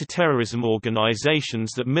counterterrorism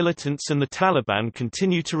organizations that militants and the Taliban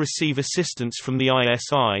continue to receive assistance from the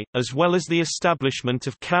ISI, as well as the establishment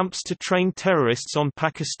of camps to train terrorists on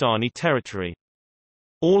Pakistani territory.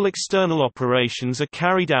 All external operations are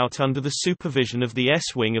carried out under the supervision of the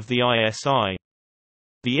S-wing of the ISI.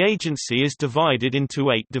 The agency is divided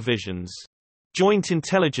into 8 divisions. Joint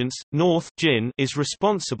Intelligence, North (JIN) is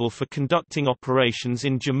responsible for conducting operations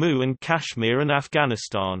in Jammu and Kashmir and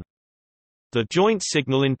Afghanistan. The Joint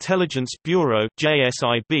Signal Intelligence Bureau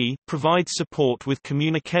 (JSIB) provides support with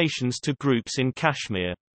communications to groups in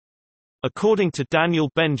Kashmir. According to Daniel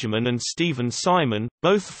Benjamin and Stephen Simon,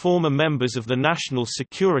 both former members of the National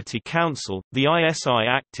Security Council, the ISI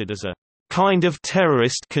acted as a kind of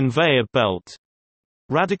terrorist conveyor belt,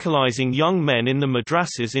 radicalizing young men in the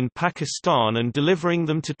madrasas in Pakistan and delivering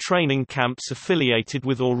them to training camps affiliated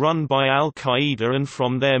with or run by Al-Qaeda and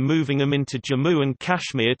from there moving them into Jammu and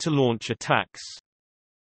Kashmir to launch attacks.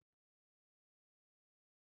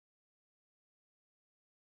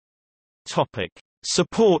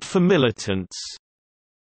 Support for militants.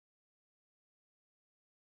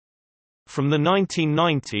 From the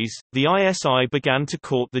 1990s, the ISI began to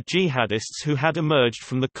court the jihadists who had emerged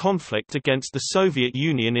from the conflict against the Soviet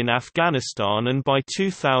Union in Afghanistan, and by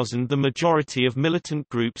 2000 the majority of militant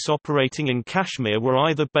groups operating in Kashmir were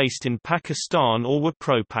either based in Pakistan or were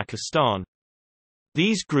pro-Pakistan.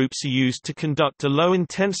 These groups are used to conduct a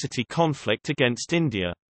low-intensity conflict against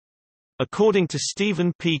India. According to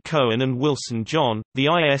Stephen P. Cohen and Wilson John, the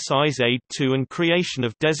ISI's aid to and creation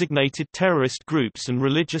of designated terrorist groups and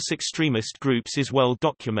religious extremist groups is well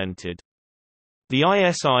documented. The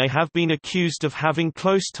ISI have been accused of having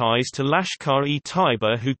close ties to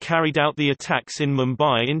Lashkar-e-Taiba, who carried out the attacks in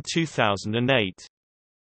Mumbai in 2008.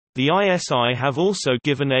 The ISI have also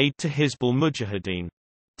given aid to Hizbul Mujahideen.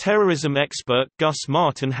 Terrorism expert Gus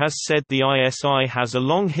Martin has said the ISI has a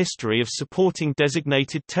long history of supporting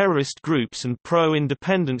designated terrorist groups and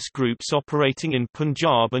pro-independence groups operating in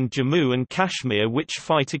Punjab and Jammu and Kashmir which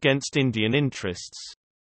fight against Indian interests.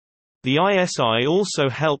 The ISI also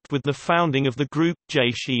helped with the founding of the group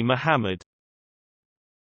Jaish-e-Mohammed.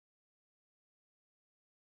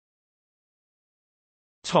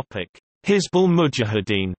 Hizbul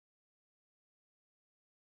Mujahideen.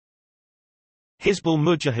 Hizbul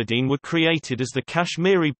Mujahideen were created as the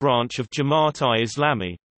Kashmiri branch of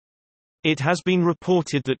Jamaat-e-Islami. It has been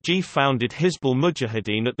reported that G founded Hizbul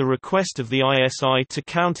Mujahideen at the request of the ISI to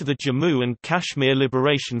counter the Jammu and Kashmir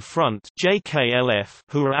Liberation Front (JKLF),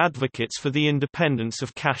 who are advocates for the independence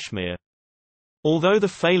of Kashmir. Although the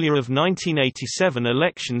failure of 1987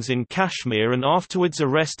 elections in Kashmir and afterwards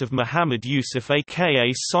arrest of Muhammad Yusuf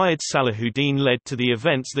aka Syed Salahuddin led to the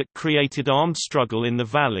events that created armed struggle in the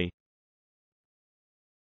valley.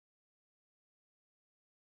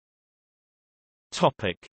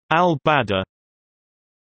 Al-Badr.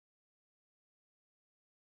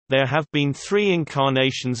 There have been 3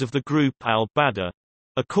 incarnations of the group Al-Badr.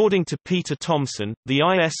 According to Peter Thompson, the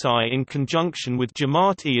ISI in conjunction with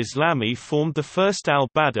Jamaat-e-Islami formed the first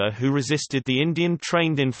Al-Badr who resisted the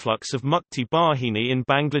Indian-trained influx of Mukti Bahini in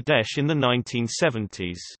Bangladesh in the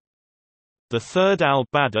 1970s. The third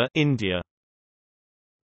Al-Badr, India.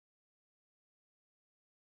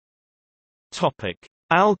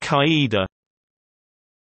 Al-Qaeda.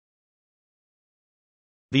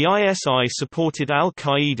 The ISI supported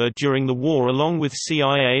Al-Qaeda during the war along with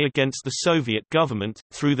CIA against the Soviet government,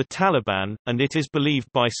 through the Taliban, and it is believed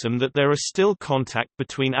by some that there are still contact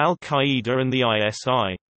between Al-Qaeda and the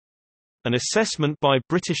ISI. An assessment by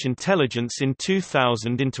British intelligence in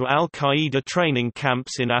 2000 into Al-Qaeda training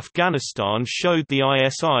camps in Afghanistan showed the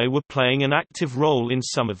ISI were playing an active role in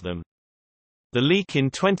some of them. The leak in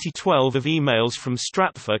 2012 of emails from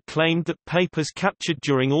Stratfor claimed that papers captured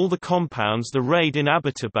during all the compounds the raid in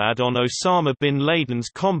Abbottabad on Osama bin Laden's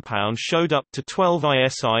compound showed up to 12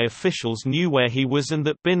 ISI officials knew where he was and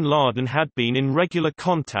that bin Laden had been in regular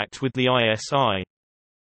contact with the ISI.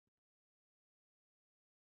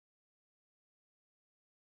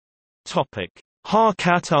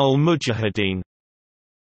 Harkat-ul-Mujahideen.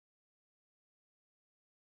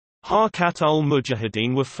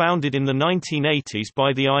 Harkat-ul-Mujahideen were founded in the 1980s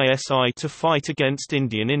by the ISI to fight against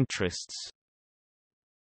Indian interests.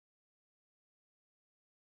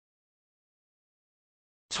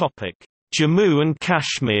 Jammu and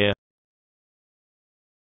Kashmir.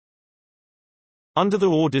 Under the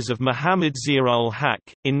orders of Muhammad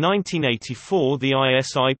Zia-ul-Haq, in 1984 the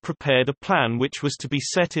ISI prepared a plan which was to be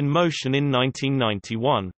set in motion in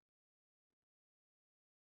 1991.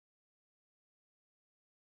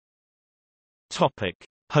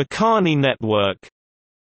 Haqqani network.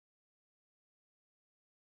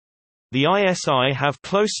 The ISI have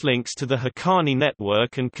close links to the Haqqani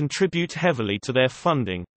network and contribute heavily to their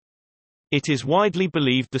funding. It is widely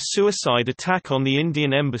believed the suicide attack on the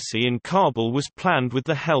Indian embassy in Kabul was planned with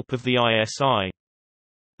the help of the ISI.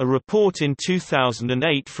 A report in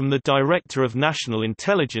 2008 from the Director of National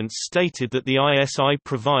Intelligence stated that the ISI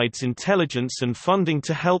provides intelligence and funding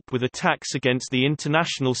to help with attacks against the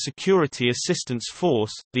International Security Assistance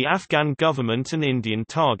Force, the Afghan government and Indian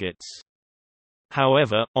targets.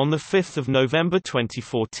 However, on 5 November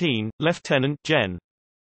 2014, Lieutenant Gen.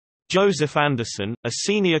 Joseph Anderson, a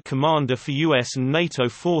senior commander for U.S. and NATO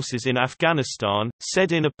forces in Afghanistan,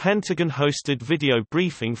 said in a Pentagon-hosted video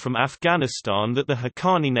briefing from Afghanistan that the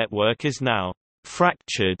Haqqani network is now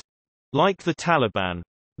fractured, like the Taliban.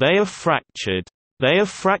 They are fractured. They are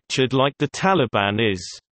fractured like the Taliban is.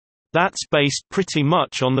 That's based pretty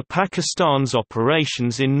much on the Pakistan's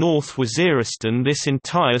operations in North Waziristan this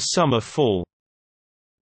entire summer-fall.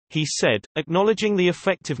 He said, acknowledging the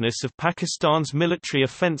effectiveness of Pakistan's military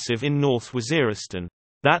offensive in North Waziristan.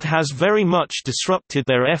 That has very much disrupted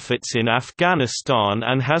their efforts in Afghanistan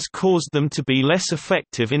and has caused them to be less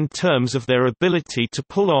effective in terms of their ability to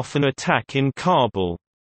pull off an attack in Kabul.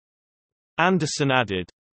 Anderson added.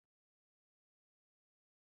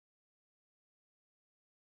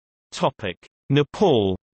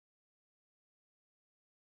 Nepal.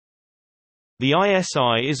 The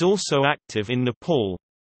ISI is also active in Nepal.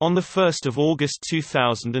 On 1 August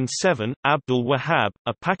 2007, Abdul Wahab,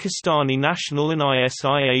 a Pakistani national and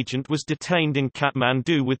ISI agent, was detained in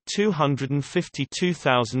Kathmandu with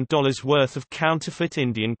 $252,000 worth of counterfeit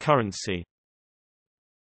Indian currency.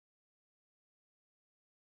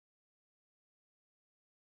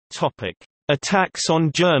 Attacks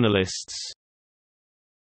on journalists.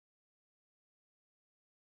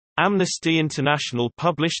 Amnesty International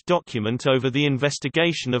published document over the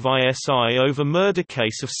investigation of ISI over murder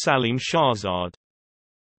case of Salim Shahzad.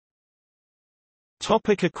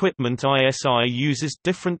 Equipment. ISI uses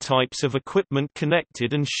different types of equipment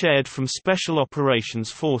connected and shared from Special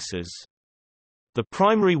Operations Forces. The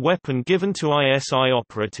primary weapon given to ISI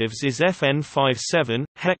operatives is FN-57,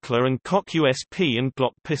 Heckler and Koch USP and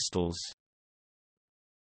Glock pistols.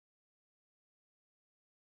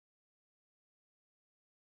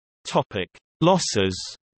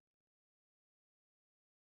 Losses.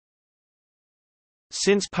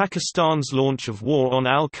 Since Pakistan's launch of war on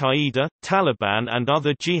Al-Qaeda, Taliban and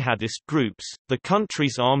other jihadist groups, the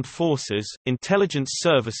country's armed forces, intelligence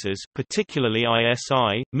services particularly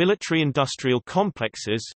ISI, military-industrial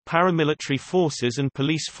complexes, paramilitary forces and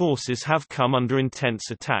police forces have come under intense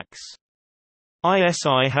attacks.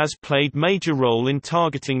 ISI has played major role in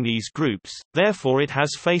targeting these groups, therefore it has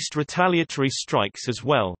faced retaliatory strikes as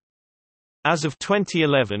well. As of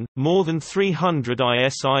 2011, more than 300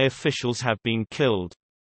 ISI officials have been killed.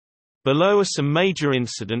 Below are some major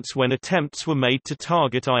incidents when attempts were made to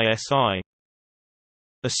target ISI.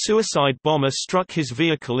 A suicide bomber struck his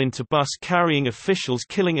vehicle into bus carrying officials,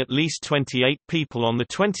 killing at least 28 people on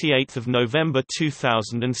 28 November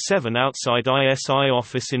 2007 outside ISI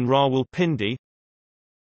office in Rawalpindi.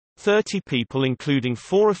 30 people including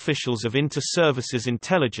 4 officials of Inter-Services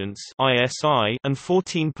Intelligence (ISI) and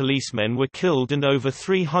 14 policemen were killed and over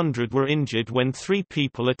 300 were injured when 3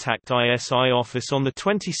 people attacked ISI office on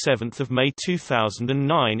 27 May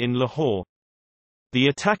 2009 in Lahore. The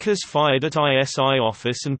attackers fired at ISI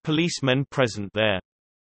office and policemen present there.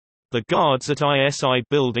 The guards at ISI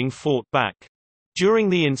building fought back.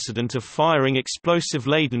 During the incident of firing,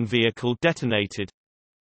 explosive-laden vehicle detonated.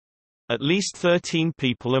 At least 13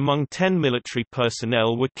 people among 10 military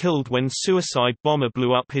personnel were killed when suicide bomber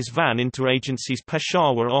blew up his van interagency's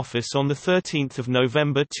Peshawar office on 13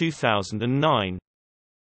 November 2009.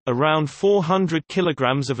 Around 400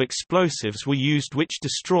 kilograms of explosives were used which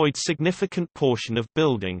destroyed significant portion of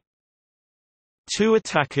building. 2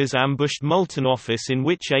 attackers ambushed Multan office in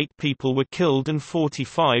which 8 people were killed and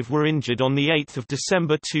 45 were injured on 8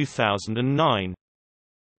 December 2009.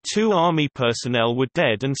 2 army personnel were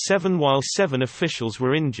dead and 7 officials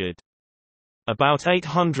were injured. About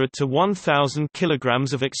 800 to 1,000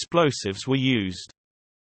 kilograms of explosives were used.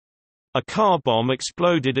 A car bomb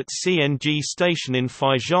exploded at CNG station in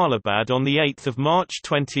Faisalabad on 8 March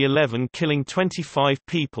 2011, killing 25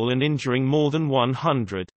 people and injuring more than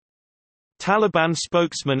 100. Taliban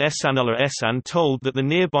spokesman Ehsanullah Ehsan told that the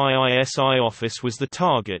nearby ISI office was the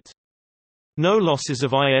target. No losses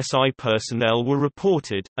of ISI personnel were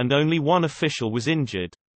reported, and only 1 official was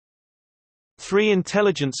injured. 3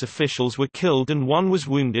 intelligence officials were killed and 1 was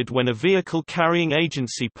wounded when a vehicle carrying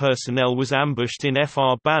agency personnel was ambushed in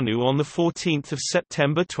Fr Banu on 14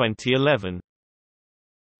 September 2011.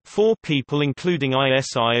 4 people including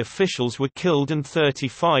ISI officials were killed and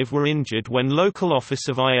 35 were injured when local office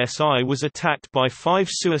of ISI was attacked by 5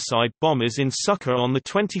 suicide bombers in Sukkot on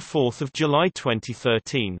 24 July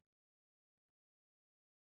 2013.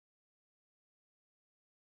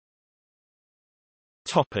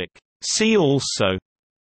 See also: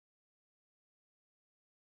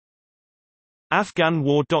 Afghan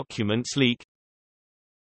war documents leak,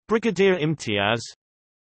 Brigadier Imtiaz,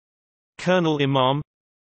 Colonel Imam,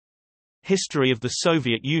 History of the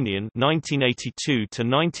Soviet Union 1982 to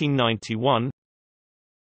 1991,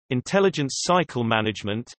 Intelligence cycle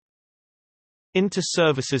management,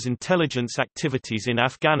 Inter-services intelligence activities in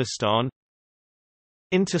Afghanistan,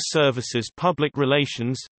 Inter-services public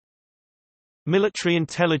relations, Military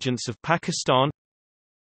intelligence of Pakistan,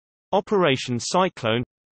 Operation Cyclone,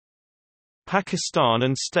 Pakistan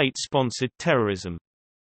and state-sponsored terrorism.